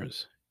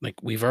customers. Like,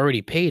 we've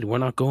already paid. We're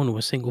not going to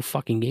a single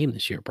fucking game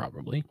this year,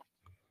 probably.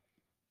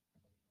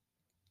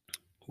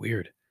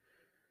 Weird.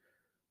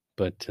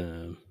 But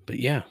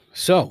yeah.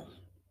 So,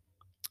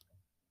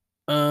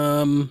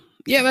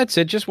 yeah, that's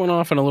it. Just went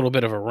off on a little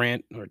bit of a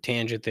rant or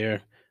tangent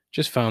there.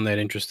 Just found that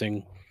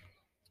interesting.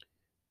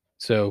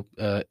 So,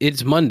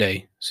 it's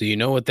Monday, so you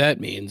know what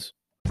that means.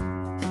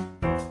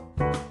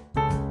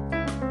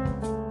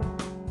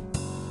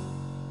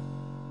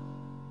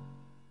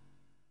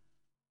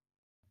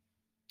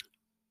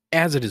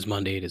 As it is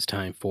Monday, it is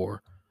time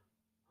for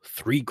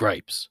 3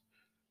 gripes.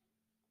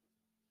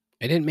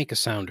 I didn't make a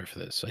sounder for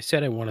this. I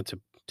said I wanted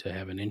to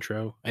have an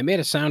intro. I made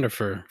a sounder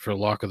for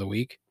Lock of the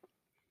Week.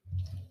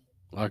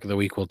 Lock of the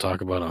Week we'll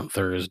talk about on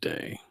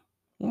Thursday.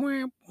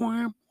 Yeah,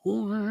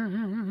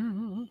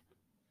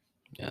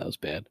 that was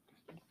bad.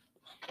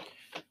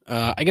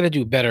 I got to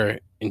do better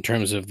in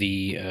terms of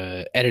the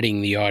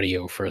editing the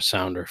audio for a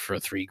sounder for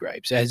 3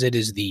 gripes, as it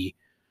is the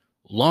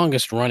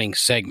longest running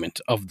segment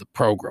of the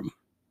program.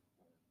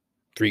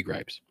 3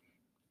 gripes.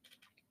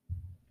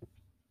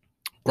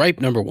 Gripe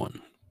number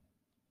 1.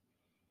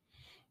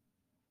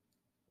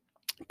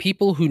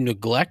 People who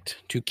neglect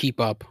to keep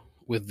up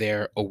with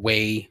their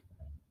away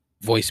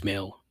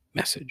voicemail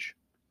message.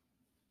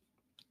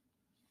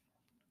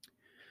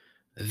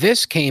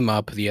 This came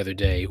up the other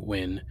day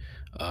when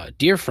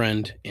dear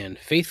friend and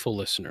faithful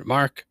listener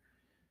Mark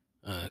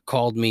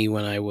called me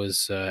when I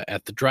was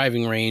at the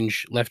driving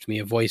range, left me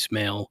a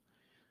voicemail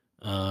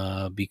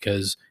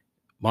because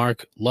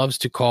Mark loves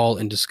to call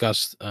and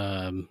discuss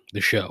the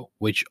show,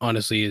 which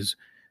honestly is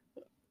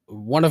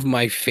one of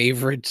my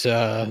favorite,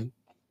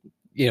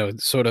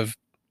 sort of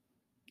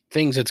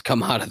things that's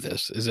come out of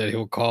this, is that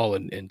he'll call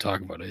and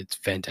talk about it. It's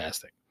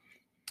fantastic.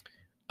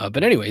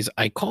 But anyways,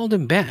 I called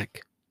him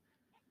back,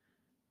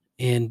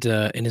 and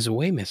his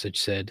away message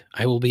said,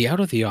 "I will be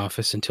out of the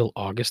office until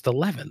August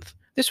 11th."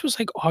 This was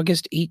like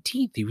August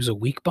 18th. He was a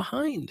week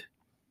behind.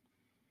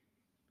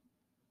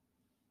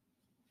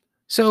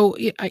 So,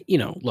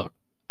 look,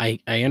 I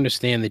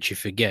understand that you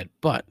forget,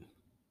 but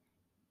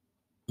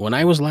when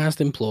I was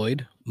last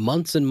employed,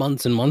 months and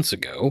months and months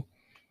ago,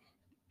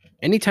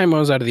 anytime I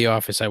was out of the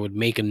office, I would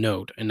make a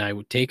note, and I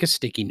would take a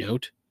sticky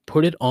note,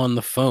 put it on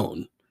the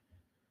phone,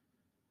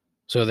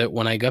 so that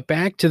when I got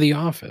back to the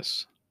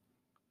office,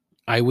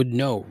 I would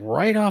know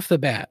right off the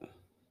bat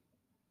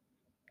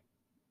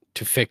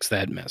to fix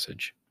that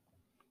message.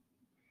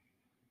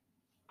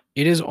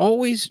 It is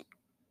always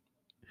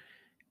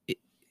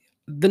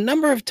the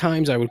number of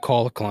times I would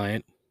call a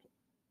client.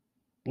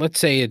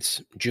 Let's say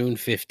it's June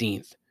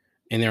 15th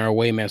and their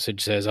away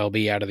message says I'll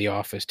be out of the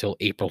office till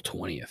April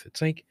 20th. It's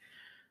like,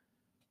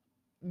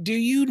 do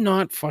you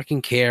not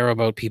fucking care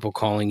about people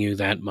calling you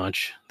that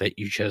much that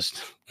you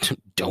just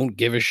don't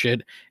give a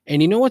shit? And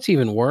you know what's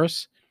even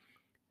worse?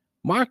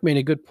 Mark made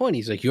a good point.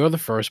 He's like, you're the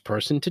first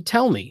person to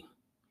tell me.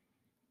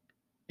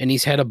 And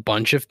he's had a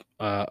bunch of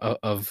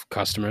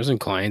customers and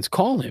clients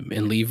call him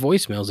and leave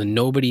voicemails, and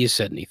nobody has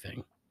said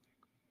anything.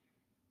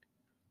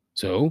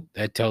 So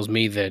that tells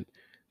me that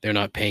they're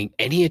not paying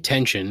any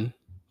attention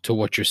to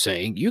what you're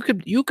saying. You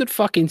could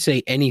fucking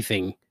say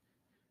anything,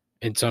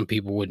 and some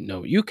people wouldn't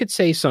know. You could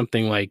say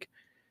something like,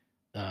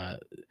 "Hi,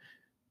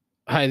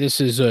 this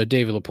is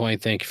David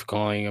Lapointe. Thank you for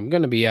calling. I'm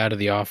going to be out of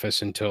the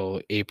office until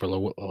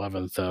April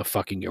 11th.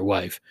 Fucking your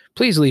wife.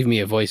 Please leave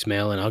me a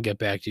voicemail, and I'll get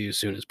back to you as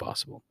soon as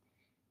possible."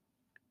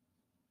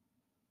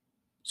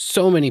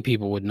 So many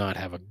people would not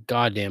have a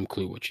goddamn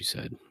clue what you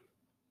said.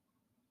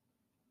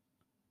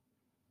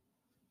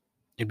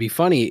 It'd be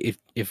funny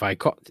if I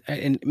call,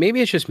 and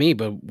maybe it's just me,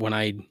 but when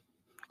I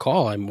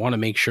call, I want to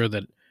make sure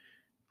that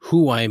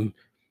who I'm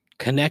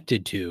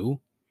connected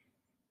to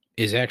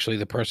is actually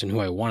the person who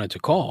I wanted to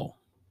call.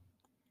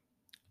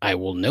 I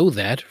will know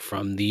that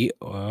from the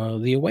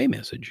away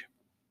message.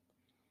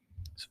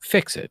 So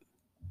fix it.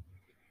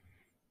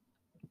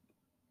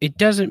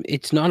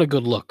 It's not a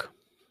good look.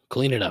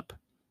 Clean it up.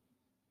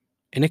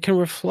 And it can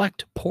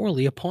reflect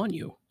poorly upon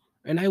you.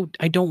 And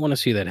I don't want to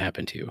see that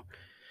happen to you.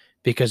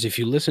 Because if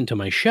you listen to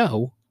my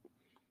show,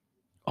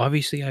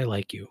 obviously I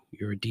like you.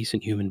 You're a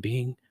decent human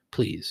being.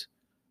 Please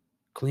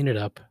clean it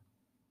up.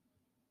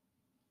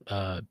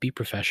 Be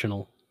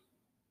professional.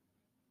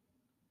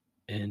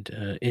 And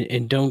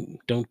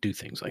don't do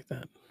things like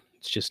that.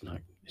 It's just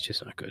not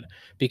good.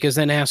 Because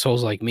then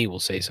assholes like me will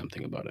say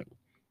something about it.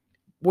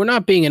 We're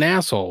not being an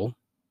asshole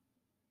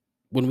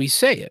when we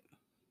say it.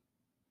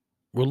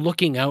 We're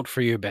looking out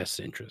for your best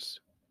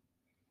interests.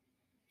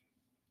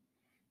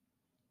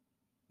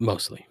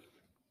 Mostly.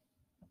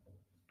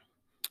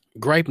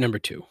 Gripe number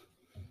 2.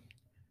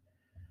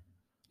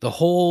 The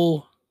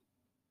whole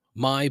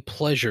my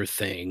pleasure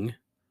thing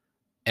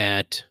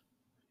at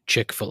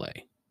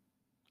Chick-fil-A.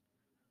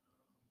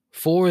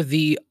 For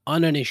the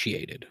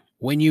uninitiated,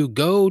 when you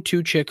go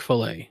to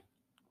Chick-fil-A,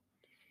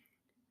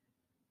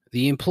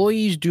 the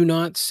employees do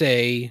not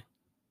say,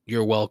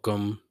 "You're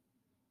welcome."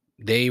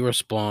 They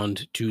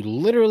respond to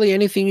literally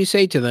anything you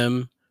say to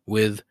them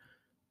with,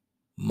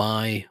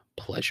 "My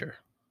pleasure."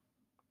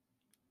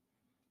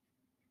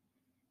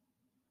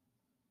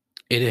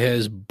 It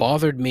has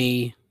bothered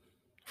me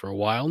for a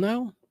while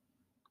now.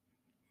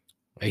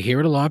 I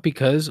hear it a lot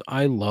because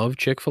I love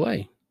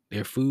Chick-fil-A.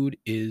 Their food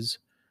is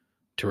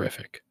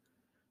terrific.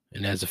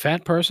 And as a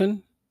fat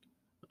person,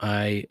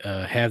 I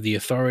have the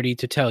authority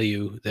to tell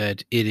you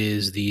that it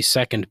is the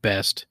second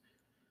best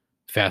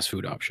fast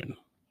food option.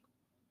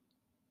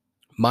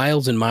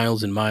 Miles and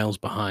miles and miles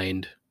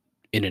behind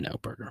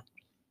In-N-Out Burger.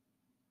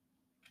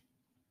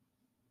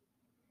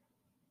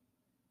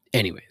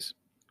 Anyways,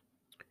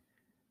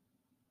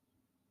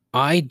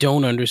 I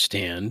don't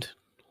understand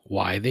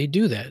why they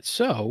do that.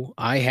 So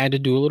I had to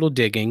do a little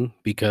digging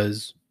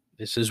because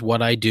this is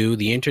what I do.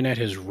 The internet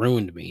has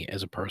ruined me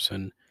as a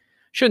person.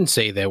 Shouldn't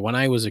say that. When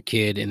I was a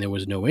kid and there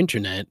was no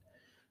internet,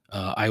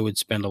 I would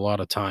spend a lot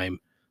of time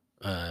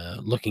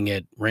looking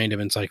at random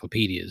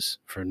encyclopedias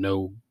for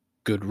no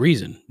good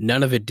reason.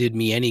 None of it did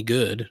me any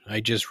good.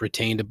 I just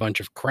retained a bunch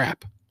of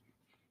crap.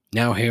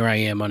 Now here I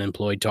am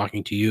unemployed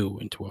talking to you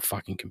into a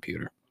fucking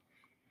computer.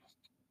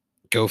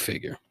 Go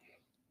figure.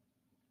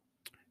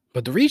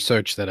 But the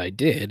research that I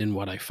did and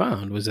what I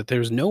found was that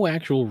there's no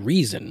actual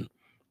reason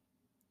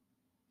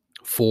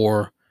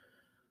for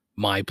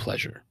my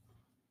pleasure.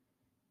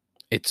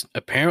 It's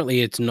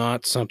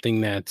not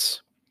something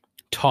that's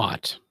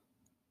taught.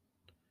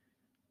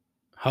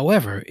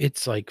 However,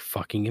 it's like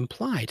fucking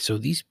implied. So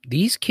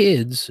these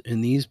kids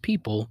and these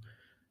people,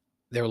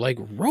 they're like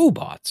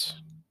robots.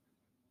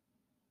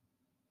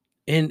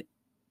 And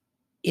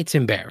it's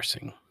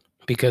embarrassing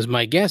because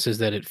my guess is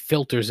that it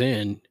filters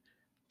in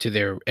to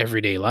their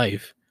everyday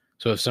life.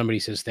 So if somebody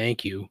says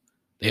thank you,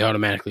 they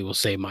automatically will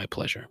say my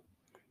pleasure.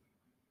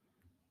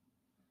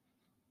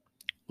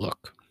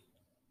 Look,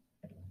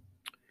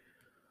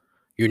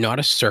 you're not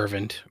a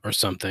servant or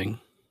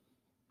something.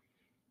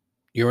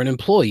 You're an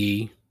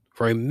employee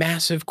for a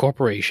massive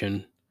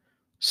corporation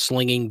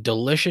slinging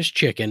delicious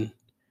chicken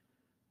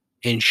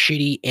and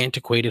shitty,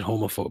 antiquated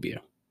homophobia.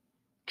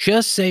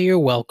 Just say you're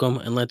welcome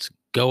and let's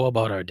go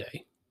about our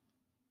day.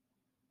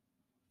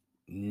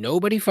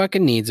 Nobody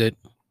fucking needs it.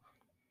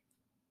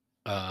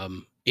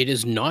 It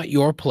is not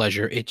your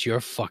pleasure. It's your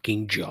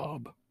fucking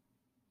job.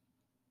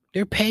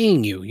 They're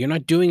paying you. You're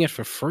not doing it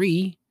for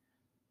free.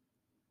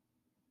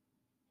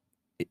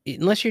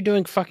 Unless you're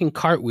doing fucking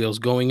cartwheels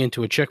going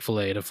into a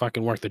Chick-fil-A to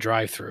fucking work the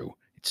drive-thru,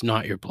 it's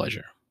not your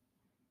pleasure.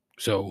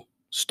 So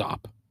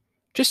stop.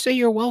 Just say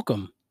you're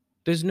welcome.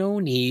 There's no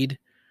need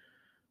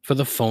for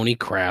the phony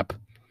crap.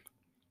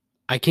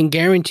 I can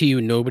guarantee you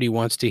nobody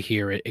wants to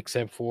hear it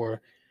except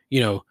for,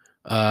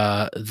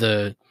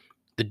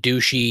 the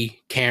douchey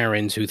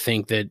Karens who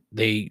think that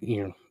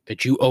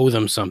that you owe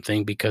them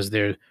something because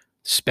they're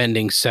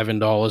spending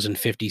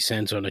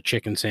 $7.50 on a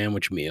chicken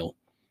sandwich meal.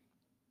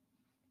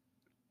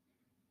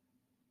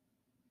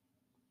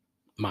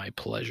 My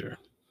pleasure.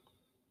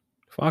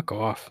 Fuck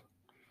off.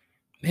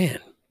 Man.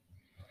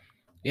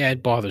 Yeah,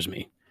 it bothers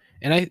me.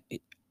 And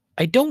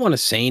I don't want to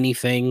say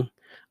anything.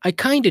 I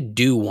kind of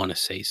do want to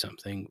say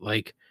something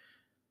like,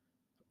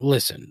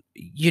 listen,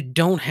 you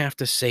don't have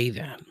to say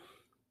that.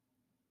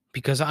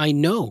 Because I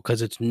know,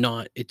 because it's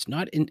not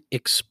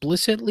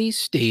explicitly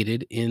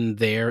stated in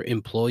their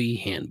employee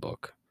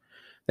handbook.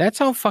 That's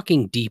how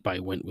fucking deep I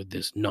went with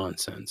this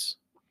nonsense.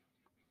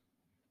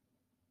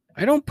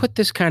 I don't put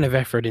this kind of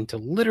effort into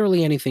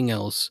literally anything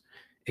else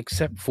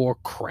except for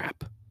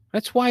crap.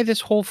 That's why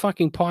this whole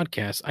fucking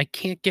podcast, I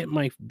can't get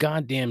my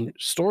goddamn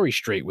story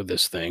straight with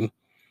this thing.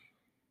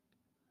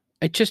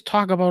 I just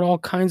talk about all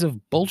kinds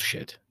of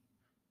bullshit.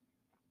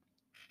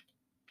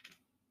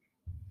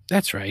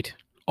 That's right.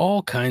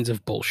 All kinds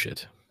of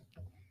bullshit.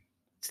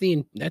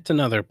 That's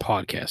another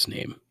podcast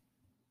name.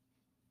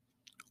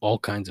 All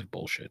kinds of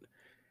bullshit.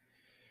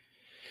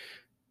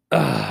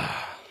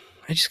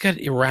 I just got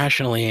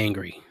irrationally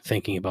angry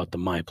thinking about the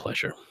my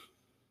pleasure.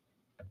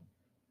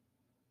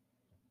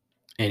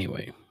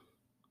 Anyway,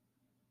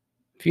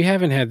 if you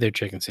haven't had their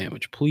chicken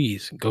sandwich,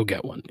 please go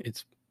get one.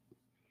 It's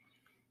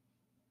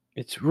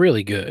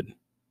really good.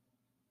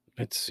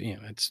 It's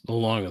the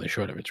long and the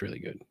short of it. It's really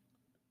good.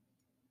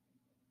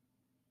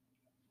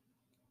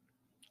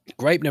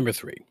 Gripe number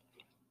 3.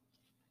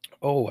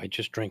 Oh, I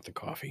just drank the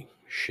coffee.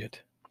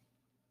 Shit.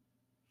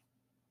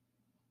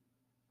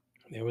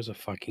 There was a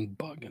fucking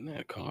bug in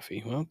that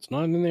coffee. Well, it's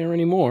not in there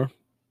anymore.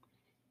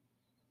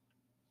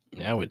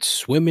 Now it's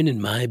swimming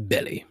in my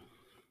belly.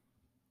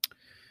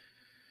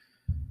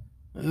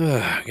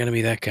 Gonna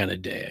be that kind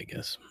of day, I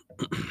guess.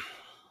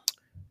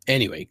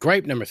 Anyway,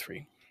 gripe number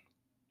 3.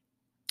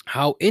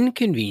 How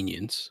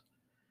inconvenience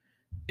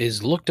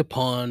is looked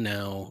upon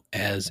now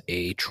as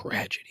a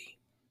tragedy.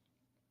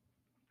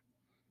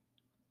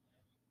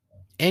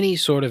 any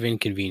sort of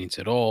inconvenience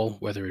at all,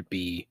 whether it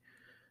be,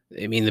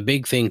 I mean, the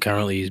big thing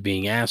currently is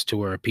being asked to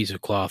wear a piece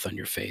of cloth on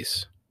your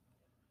face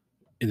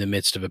in the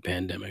midst of a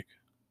pandemic.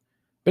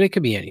 But it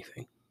could be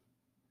anything.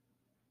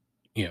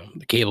 You know,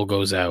 the cable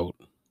goes out,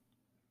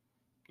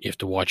 you have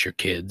to watch your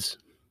kids,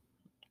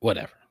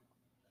 whatever.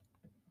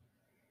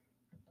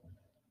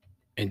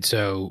 And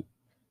so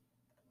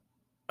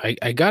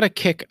I got a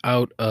kick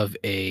out of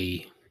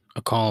a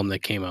column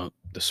that came out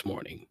this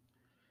morning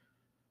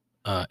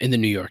in the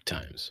New York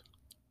Times,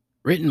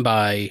 written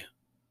by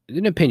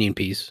an opinion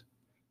piece,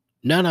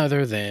 none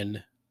other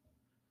than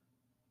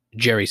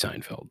Jerry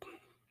Seinfeld,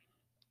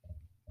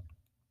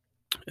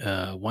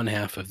 one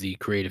half of the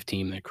creative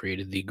team that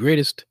created the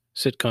greatest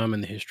sitcom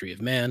in the history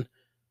of man,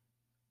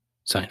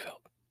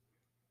 Seinfeld.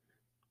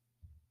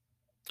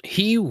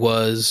 He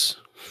was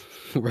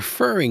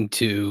referring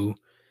to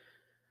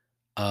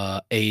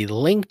a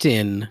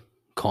LinkedIn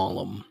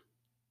column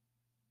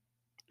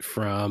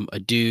from a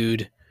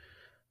dude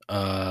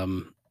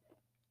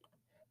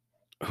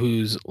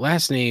whose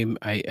last name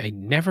I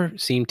never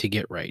seem to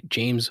get right,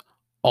 James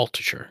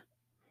Altucher.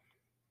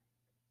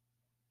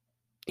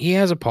 He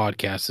has a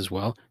podcast as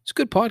well. It's a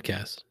good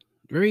podcast.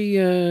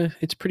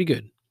 It's pretty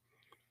good.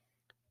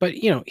 But,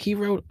 you know, he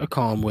wrote a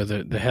column where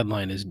the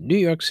headline is New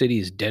York City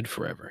is dead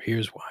forever.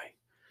 Here's why.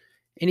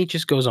 And he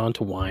just goes on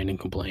to whine and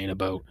complain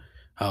about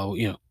how,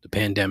 you know, the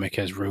pandemic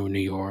has ruined New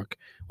York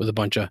with a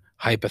bunch of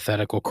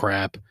hypothetical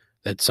crap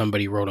that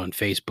somebody wrote on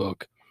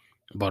Facebook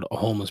about a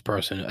homeless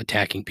person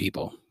attacking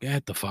people.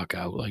 Get the fuck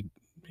out. Like,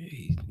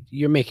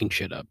 you're making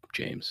shit up,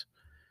 James.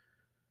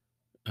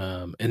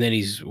 And then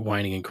he's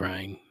whining and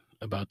crying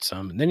about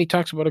some. And then he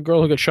talks about a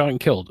girl who got shot and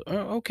killed.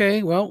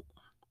 Okay, well,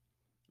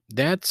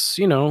 that's,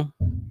 you know,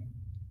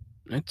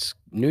 that's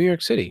New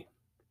York City.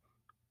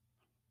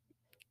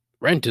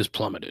 Rent is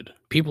plummeted.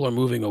 People are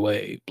moving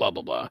away, blah,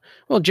 blah, blah.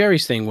 Well,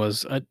 Jerry's thing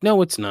was,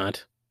 no, it's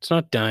not. It's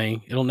not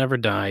dying. It'll never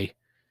die.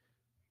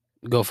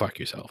 Go fuck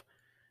yourself.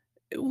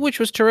 Which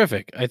was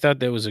terrific. I thought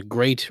that was a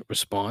great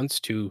response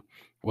to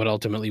what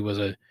ultimately was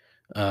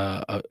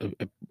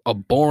a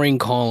boring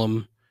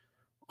column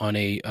on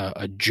a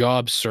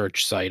job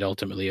search site,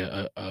 ultimately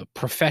a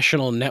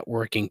professional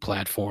networking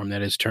platform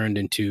that has turned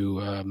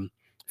into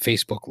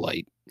Facebook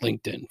Lite,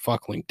 LinkedIn.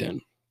 Fuck LinkedIn.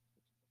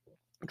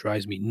 It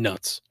drives me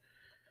nuts.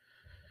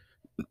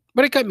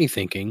 But it got me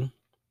thinking,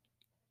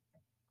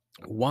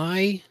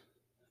 why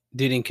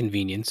did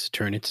inconvenience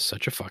turn into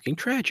such a fucking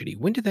tragedy?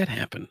 When did that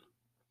happen?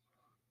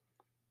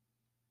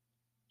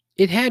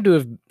 It had to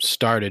have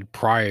started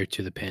prior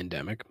to the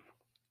pandemic.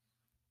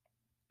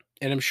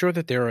 And I'm sure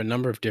that there are a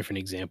number of different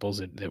examples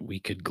that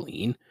we could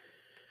glean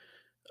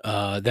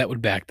that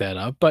would back that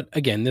up. But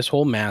again, this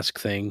whole mask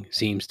thing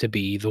seems to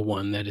be the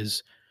one that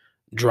is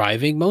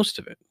driving most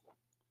of it,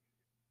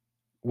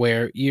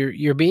 where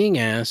you're being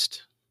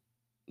asked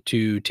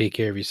to take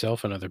care of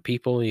yourself and other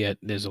people, yet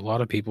there's a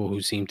lot of people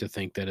who seem to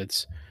think that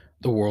it's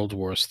the world's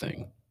worst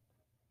thing.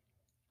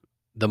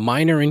 The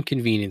minor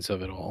inconvenience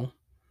of it all.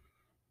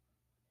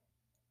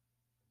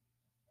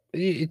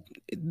 The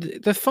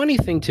funny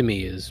thing to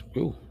me is,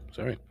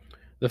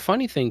 the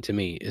funny thing to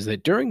me is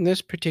that during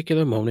this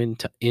particular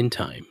moment in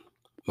time,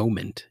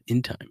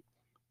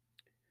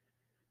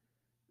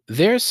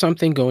 there's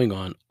something going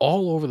on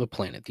all over the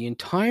planet. The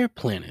entire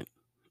planet,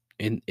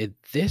 in at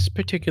this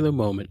particular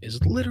moment,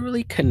 is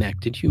literally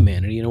connected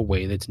humanity in a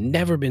way that's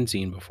never been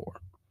seen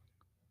before.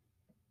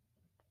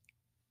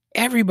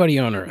 Everybody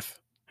on Earth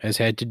has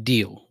had to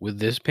deal with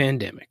this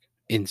pandemic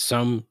in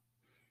some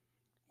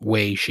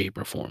way, shape,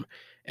 or form.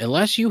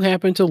 Unless you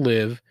happen to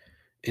live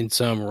in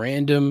some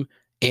random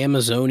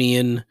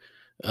Amazonian,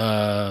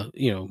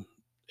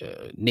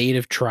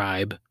 native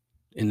tribe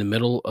in the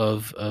middle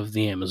of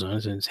the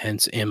Amazons, and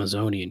hence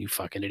Amazonian, you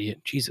fucking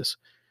idiot. Jesus.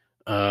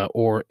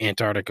 Or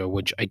Antarctica,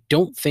 which I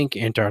don't think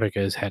Antarctica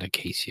has had a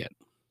case yet.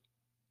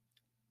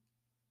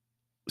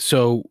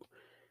 So,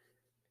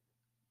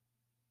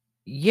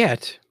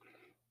 yet,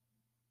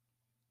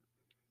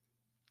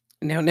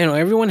 now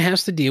everyone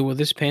has to deal with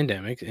this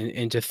pandemic,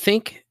 and to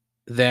think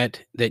that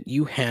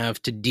you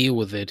have to deal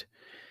with it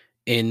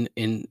in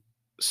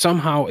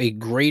somehow a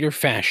greater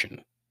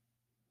fashion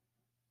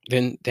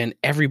than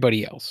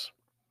everybody else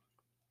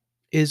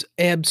is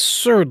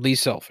absurdly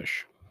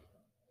selfish.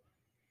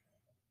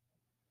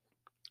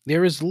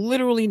 There is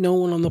literally no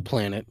one on the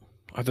planet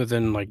other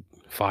than like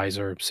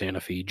Pfizer,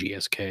 Sanofi,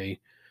 GSK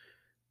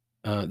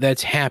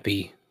that's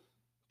happy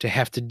to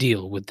have to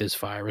deal with this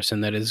virus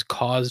and that has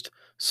caused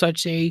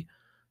such a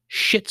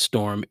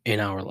shitstorm in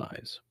our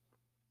lives.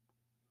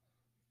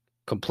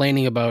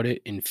 Complaining about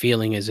it and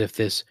feeling as if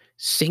this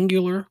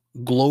singular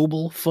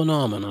global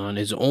phenomenon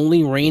is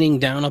only raining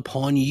down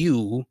upon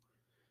you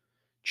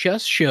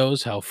just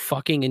shows how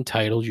fucking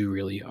entitled you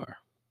really are.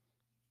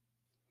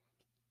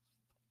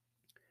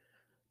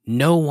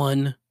 No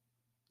one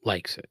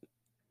likes it.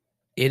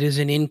 It is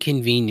an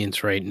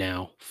inconvenience right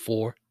now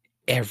for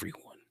everyone.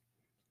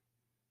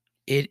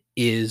 It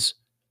is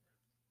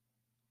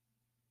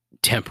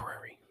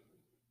temporary.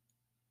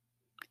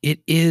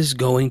 It is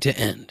going to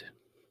end.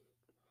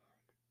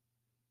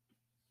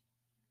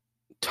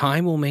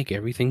 Time will make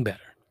everything better.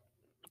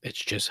 It's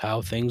just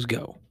how things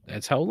go.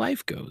 That's how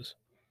life goes.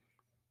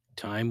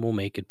 Time will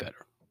make it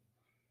better.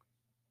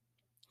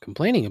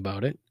 Complaining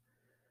about it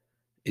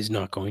is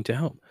not going to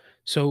help.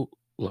 So,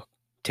 look,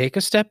 take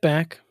a step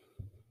back,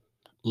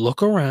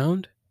 look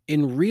around,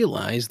 and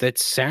realize that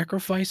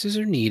sacrifices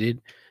are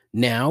needed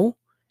now.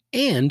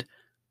 And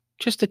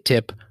just a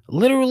tip,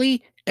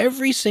 literally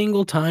every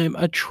single time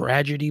a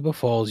tragedy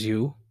befalls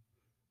you,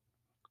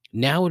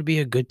 now would be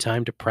a good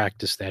time to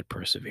practice that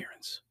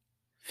perseverance.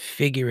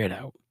 Figure it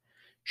out.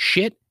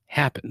 Shit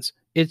happens.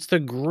 It's the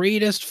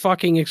greatest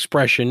fucking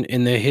expression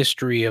in the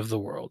history of the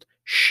world.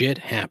 Shit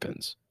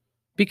happens.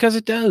 Because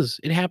it does.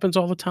 It happens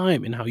all the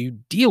time. And how you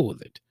deal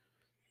with it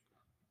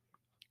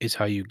is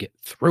how you get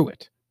through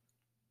it.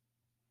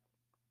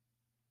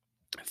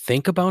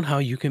 Think about how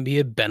you can be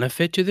a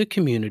benefit to the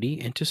community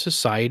and to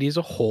society as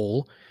a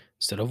whole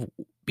instead of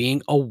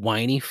being a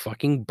whiny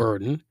fucking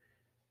burden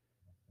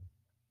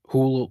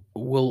who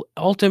will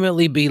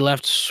ultimately be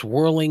left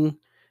swirling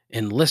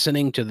and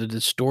listening to the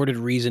distorted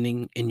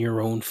reasoning in your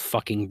own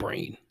fucking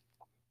brain.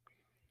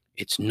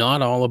 It's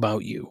not all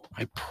about you.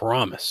 I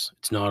promise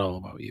it's not all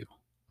about you.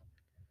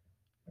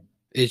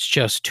 It's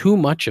just too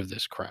much of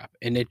this crap,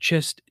 and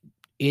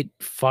it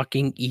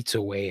fucking eats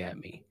away at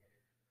me.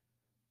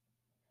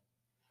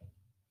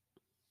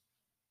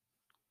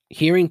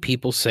 Hearing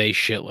people say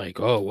shit like,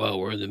 "Oh, well,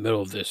 we're in the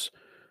middle of this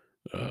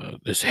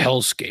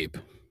hellscape.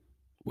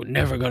 We're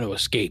never going to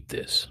escape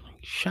this."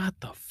 Shut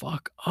the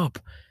fuck up.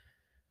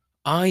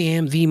 I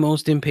am the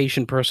most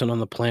impatient person on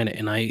the planet,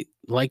 and I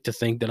like to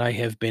think that I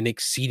have been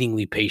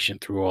exceedingly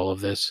patient through all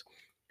of this.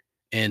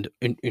 And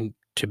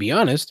to be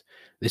honest,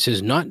 this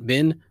has not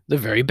been the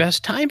very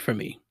best time for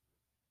me.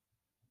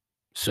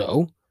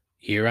 So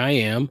here I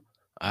am.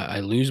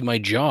 I lose my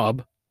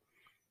job.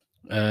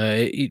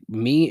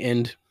 Me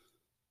and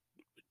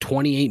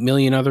 28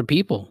 million other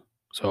people.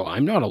 So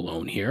I'm not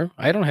alone here.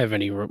 I don't have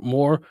any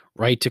more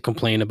right to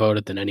complain about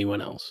it than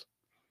anyone else.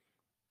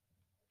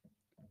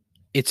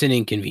 It's an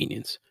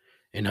inconvenience,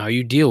 and how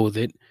you deal with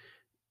it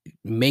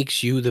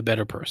makes you the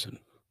better person.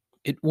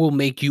 It will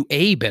make you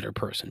a better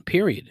person,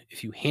 period.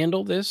 If you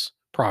handle this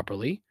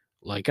properly,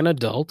 like an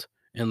adult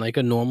and like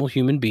a normal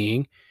human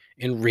being,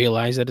 and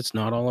realize that it's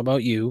not all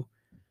about you,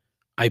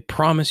 I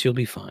promise you'll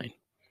be fine.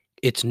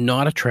 It's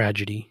not a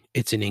tragedy,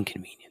 it's an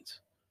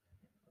inconvenience.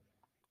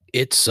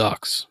 It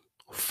sucks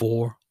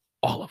for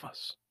all of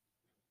us.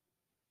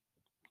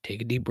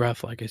 Take a deep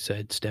breath, like I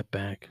said, step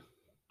back,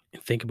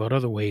 and think about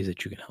other ways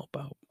that you can help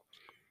out.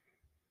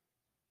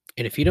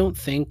 And if you don't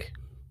think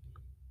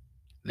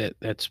that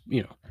that's,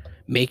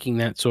 making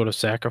that sort of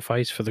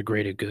sacrifice for the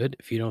greater good,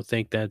 if you don't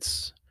think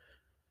that's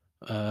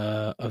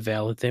a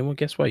valid thing, well,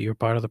 guess what? You're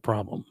part of the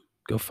problem.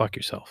 Go fuck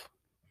yourself.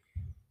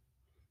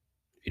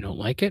 If you don't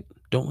like it,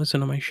 don't listen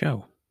to my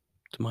show.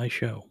 It's my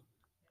show.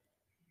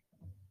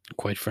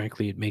 Quite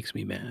frankly, it makes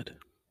me mad.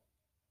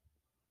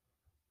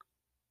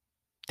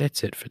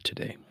 That's it for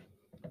today.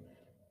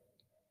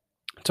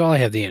 That's all I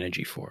have the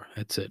energy for.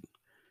 That's it.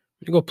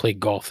 I'm going to go play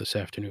golf this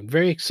afternoon.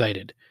 Very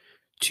excited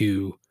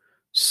to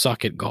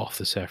suck at golf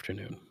this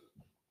afternoon.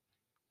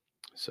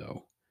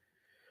 So,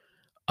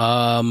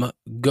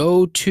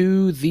 go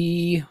to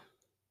the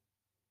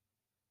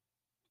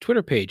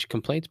Twitter page,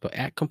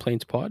 at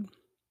Complaints Pod.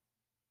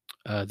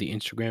 The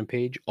Instagram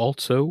page,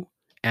 also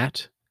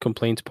at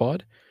Complaints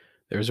Pod.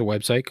 There's a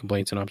website,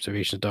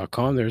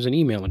 complaintsandobservations.com. There's an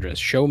email address,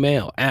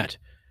 showmail at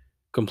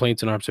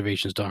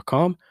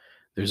complaintsandobservations.com.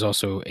 There's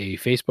also a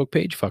Facebook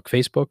page, fuck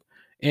Facebook,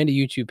 and a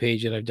YouTube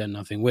page that I've done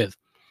nothing with.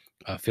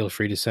 Feel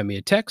free to send me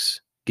a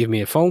text, give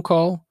me a phone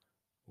call,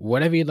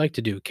 whatever you'd like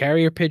to do.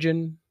 Carrier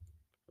pigeon,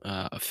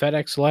 a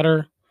FedEx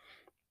letter,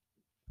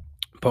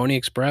 Pony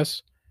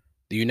Express,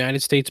 the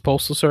United States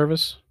Postal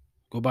Service.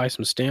 Go buy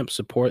some stamps,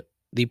 support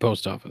the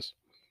post office.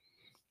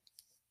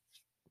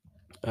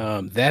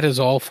 That is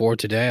all for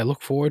today. I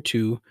look forward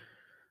to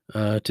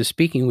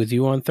speaking with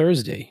you on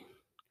Thursday.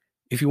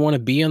 If you want to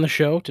be on the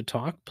show to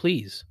talk,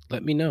 please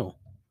let me know.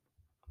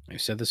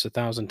 I've said this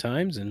 1,000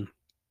 times, and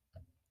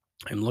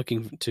I'm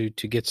looking to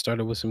get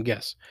started with some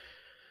guests.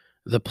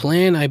 The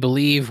plan, I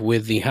believe,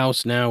 with the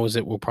house now is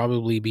it will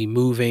probably be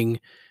moving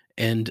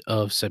end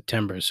of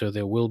September. So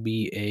there will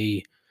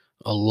be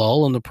a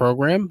lull in the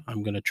program.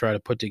 I'm going to try to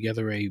put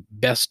together a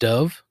best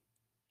of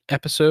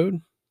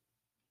episode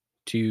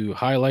to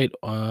highlight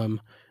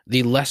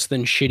the less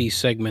than shitty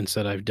segments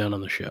that I've done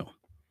on the show.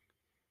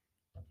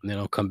 And then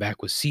I'll come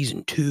back with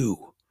season 2,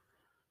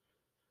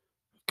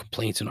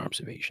 complaints and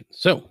observations.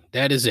 So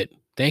that is it.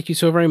 Thank you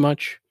so very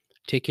much.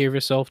 Take care of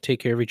yourself. Take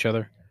care of each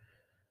other.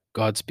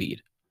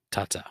 Godspeed.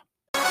 Ta-ta.